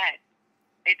 It's sad.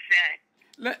 It's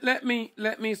sad.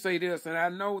 Let me say this, and I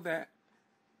know that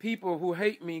people who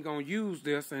hate me gonna use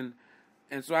this, and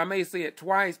so I may say it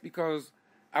twice because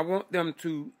I want them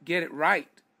to get it right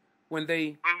when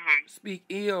they speak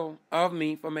ill of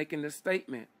me for making this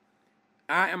statement.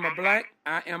 I am a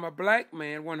black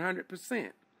man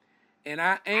 100%. And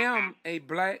I am a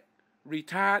black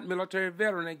retired military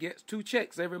veteran that gets 2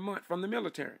 checks every month from the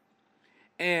military.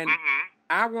 And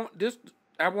I want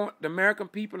the American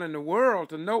people in the world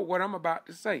to know what I'm about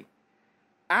to say.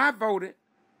 I voted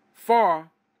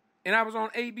for, and I was on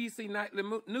ABC Nightly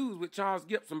News with Charles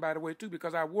Gibson, by the way, too,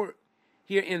 because I worked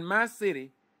here in my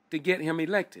city to get him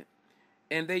elected.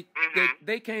 And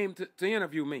they came to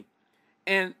interview me.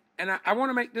 And I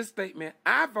want to make this statement.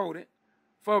 I voted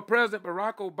for President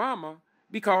Barack Obama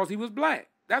because he was black.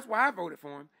 That's why I voted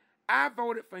for him. I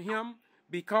voted for him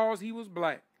because he was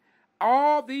black.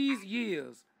 All these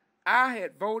years, I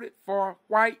had voted for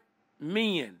white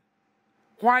men.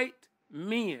 White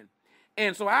men.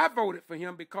 And so I voted for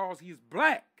him because he's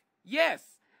black. Yes.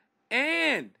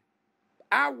 And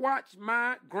I watched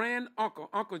my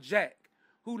granduncle, Uncle Jack,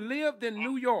 who lived in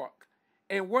New York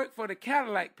and worked for the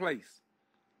Cadillac place.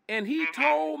 And he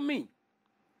told me,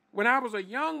 when I was a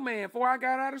young man, before I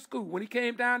got out of school, when he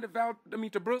came down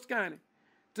to Brooks County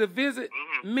to visit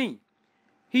me,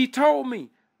 he told me,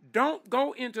 don't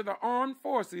go into the armed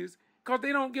forces because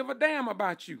they don't give a damn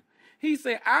about you. He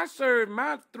said, I served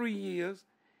my 3 years,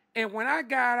 and when I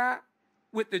got out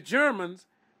with the Germans,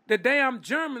 the damn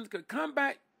Germans could come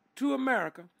back to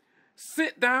America,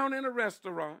 sit down in a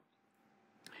restaurant,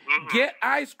 get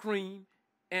ice cream,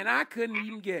 and I couldn't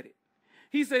even get it.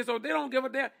 He said, so they don't give a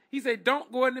damn. He said,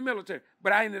 don't go in the military.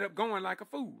 But I ended up going like a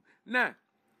fool. Now.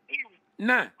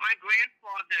 My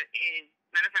grandfather is,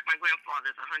 matter of fact, my grandfather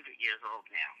is 100 years old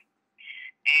now.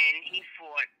 And he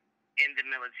fought in the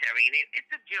military, and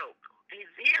it's a joke. He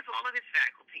has all of his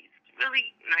faculties. He's a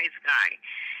really nice guy.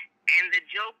 And the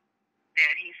joke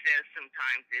that he says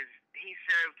sometimes is he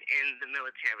served in the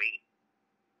military,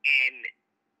 and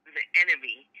the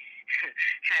enemy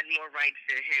had more rights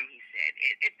than him, he said.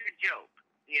 It's a joke,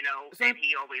 and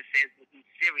he always says that he's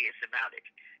serious about it,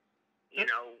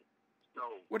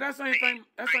 So, well, that's the same thing.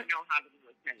 That's know how to do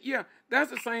it. Yeah,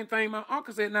 that's the same thing my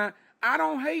uncle said. Now, I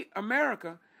don't hate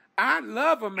America. I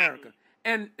love America.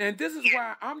 And this is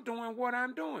why I'm doing what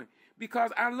I'm doing.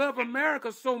 Because I love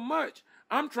America so much,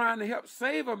 I'm trying to help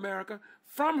save America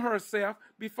from herself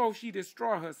before she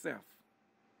destroy herself.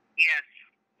 Yes,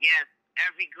 yes.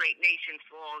 Every great nation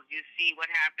falls. You see what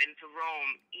happened to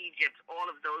Rome, Egypt, all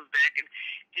of those back. And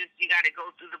you got to go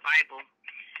through the Bible.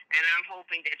 And I'm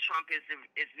hoping that Trump is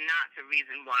not the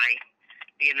reason why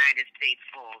the United States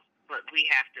falls. But we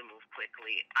have to move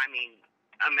quickly. I mean,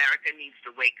 America needs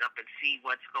to wake up and see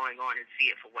what's going on and see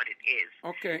it for what it is.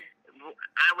 Okay.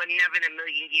 I would never in a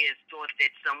million years thought that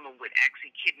someone would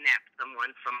actually kidnap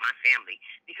someone from my family,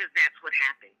 because that's what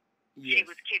happened. Yes. She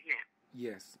was kidnapped.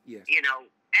 Yes, yes. And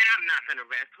I'm not going to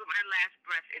rest. With my last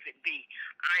breath, if it be,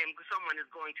 someone is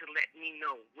going to let me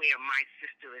know where my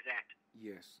sister is at.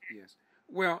 Yes, yes.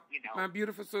 Well, my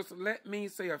beautiful sister, let me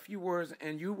say a few words,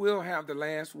 and you will have the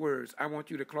last words. I want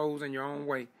you to close in your own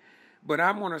way. But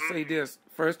I want to say this.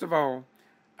 First of all,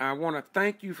 I want to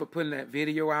thank you for putting that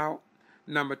video out.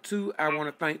 Number two, I want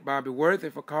to thank Bobby Worthy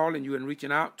for calling you and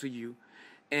reaching out to you.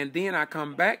 And then I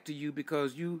come back to you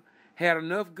because you had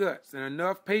enough guts and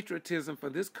enough patriotism for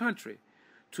this country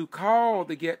to call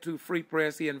the Getto Free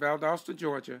Press here in Valdosta,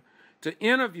 Georgia, to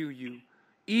interview you,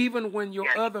 even when your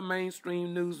other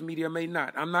mainstream news media may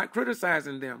not. I'm not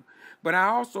criticizing them, but I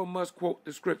also must quote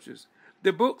the scriptures.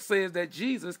 The book says that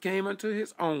Jesus came unto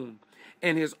his own,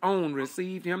 and his own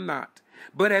received him not.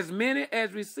 But as many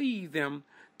as received them,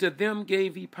 to them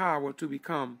gave he power to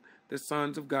become the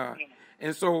sons of God.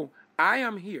 And so I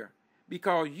am here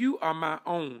because you are my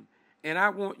own, and I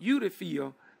want you to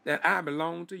feel that I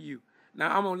belong to you.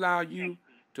 Now, I'm going to allow you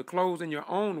to close in your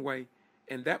own way,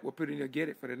 and that will pretty much get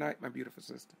it for tonight, my beautiful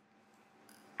sister.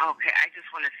 Okay, I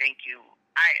just want to thank you.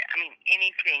 I mean,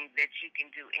 anything that you can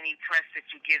do, any press that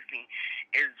you give me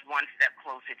is one step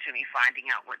closer to me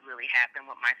finding out what really happened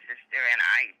with my sister. And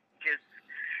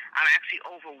I'm actually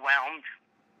overwhelmed,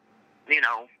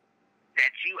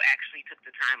 that you actually took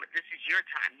the time. This is your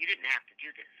time. You didn't have to do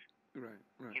this. Right.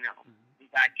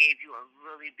 God gave you a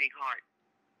really big heart.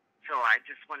 So I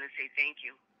just want to say thank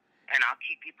you. And I'll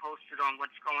keep you posted on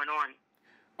what's going on.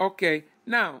 Okay.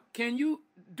 Now,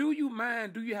 do you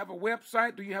have a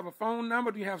website? Do you have a phone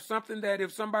number? Do you have something that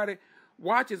if somebody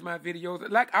watches my videos,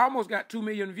 like I almost got 2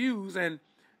 million views and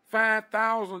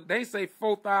 5,000, they say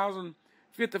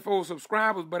 4,054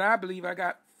 subscribers, but I believe I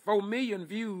got 4 million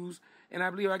views and I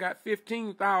believe I got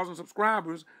 15,000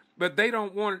 subscribers, but they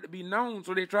don't want it to be known,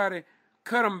 so they try to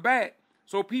cut them back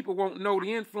so people won't know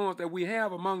the influence that we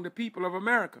have among the people of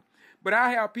America. But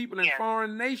I have people in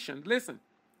foreign nations. Listen.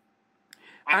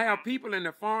 I have people in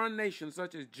the foreign nations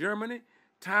such as Germany,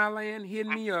 Thailand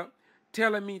hitting me up,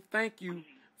 telling me thank you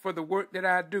for the work that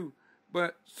I do.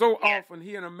 But so often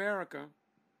here in America,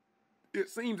 it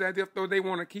seems as if though they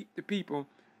want to keep the people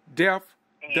deaf,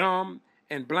 dumb,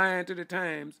 and blind to the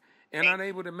times and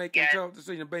unable to make intelligent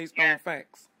decisions based on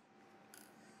facts.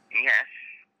 Yes.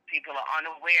 People are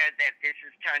unaware that this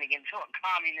is turning into a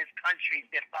communist country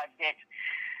bit by bit.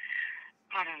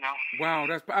 I don't know. Wow,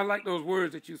 I like those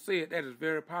words that you said. That is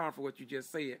very powerful what you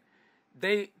just said.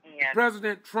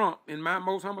 President Trump, in my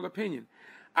most humble opinion,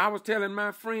 I was telling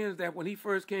my friends that when he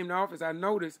first came to office, I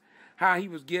noticed how he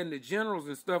was getting the generals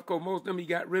and stuff, because most of them he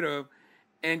got rid of,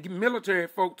 and military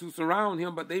folk to surround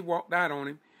him, but they walked out on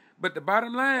him. But the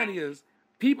bottom line is,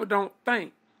 people don't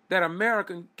think that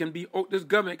this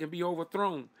government can be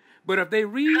overthrown. But if they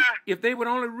would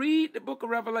only read the book of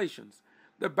Revelations,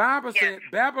 the Bible said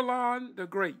Babylon the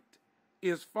Great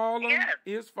is fallen,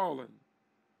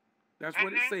 That's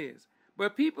what it says.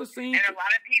 But people seem And a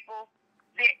lot of people,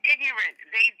 they're ignorant.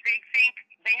 They think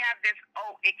they have this,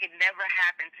 it can never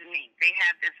happen to me. They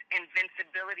have this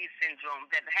invincibility syndrome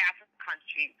that half of the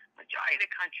country, majority of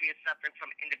the country is suffering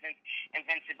from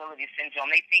invincibility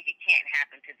syndrome. They think it can't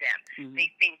happen to them. Mm-hmm. They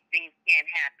think things can't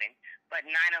happen. But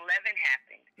 9/11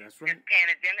 happened. That's right. This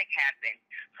pandemic happened.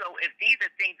 So if these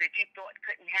are things that you thought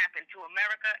couldn't happen to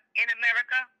America, in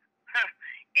America,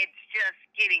 it's just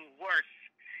getting worse.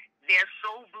 They're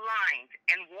so blind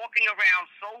and walking around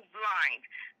so blind,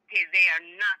 they are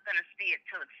not going to see it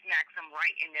till it smacks them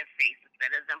right in their face.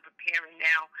 Instead of them preparing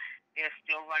now, they're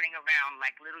still running around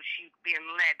like little sheep being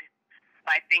led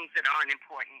by things that aren't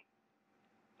important.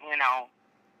 You know,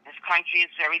 this country is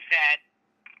very sad.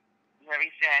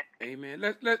 Very sad.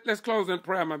 Amen. Let's close in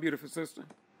prayer, my beautiful sister.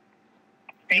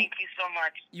 Thank you so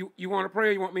much. You want to pray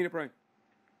or you want me to pray?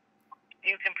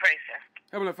 You can pray, sir.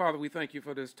 Heavenly Father, we thank you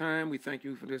for this time. We thank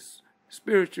you for this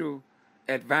spiritual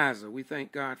advisor. We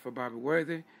thank God for Bobby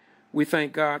Worthy. We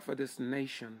thank God for this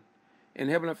nation. And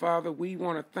Heavenly Father, we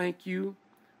want to thank you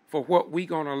for what we're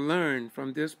going to learn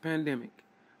from this pandemic.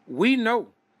 We know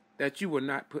that you will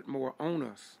not put more on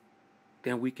us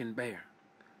than we can bear.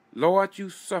 Lord, you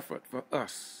suffered for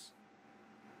us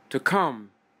to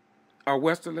come a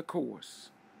westerly course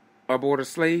aboard a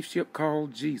slave ship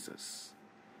called Jesus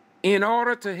in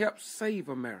order to help save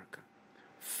America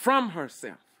from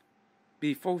herself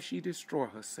before she destroy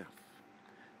herself.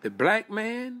 The black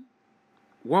man,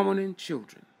 woman, and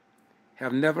children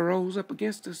have never rose up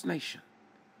against this nation.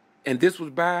 And this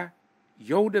was by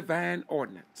your divine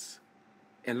ordinance.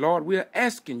 And Lord, we are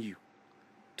asking you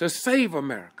to save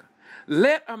America.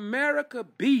 Let America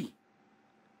be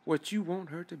what you want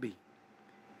her to be.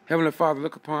 Heavenly Father,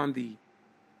 look upon the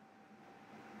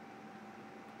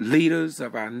leaders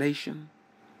of our nation,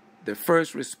 the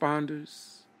first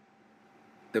responders,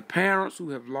 the parents who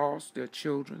have lost their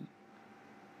children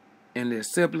and their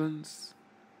siblings.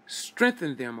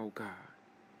 Strengthen them, O God,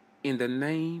 in the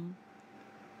name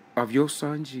of your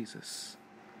Son Jesus,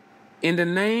 in the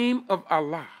name of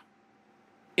Allah,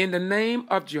 in the name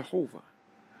of Jehovah,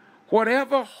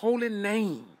 whatever holy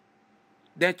name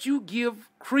that you give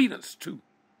credence to.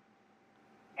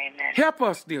 Amen. Help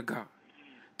us, dear God,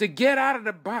 to get out of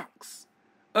the box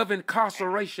of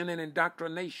incarceration and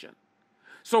indoctrination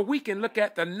so we can look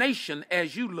at the nation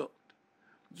as you looked.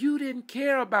 You didn't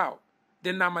care about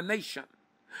denomination.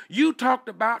 You talked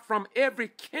about from every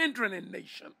kindred and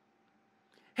nation.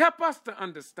 Help us to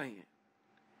understand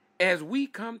as we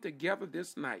come together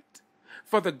this night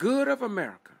for the good of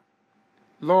America.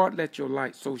 Lord, let your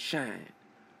light so shine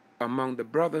among the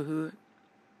brotherhood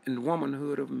and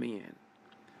womanhood of men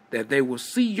that they will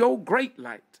see your great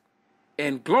light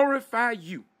and glorify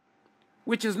you,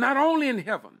 which is not only in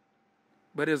heaven,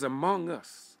 but is among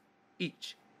us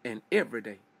each and every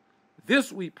day.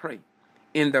 This we pray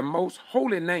in the most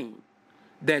holy name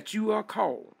that you are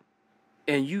called,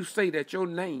 and you say that your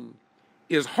name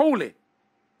is holy,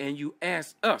 and you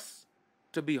ask us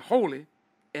to be holy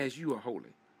as you are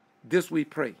holy. This we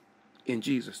pray in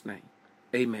Jesus' name.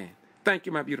 Amen. Thank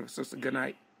you, my beautiful sister. Good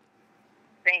night.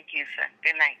 Thank you, sir.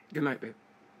 Good night. Good night, babe.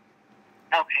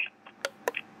 Okay.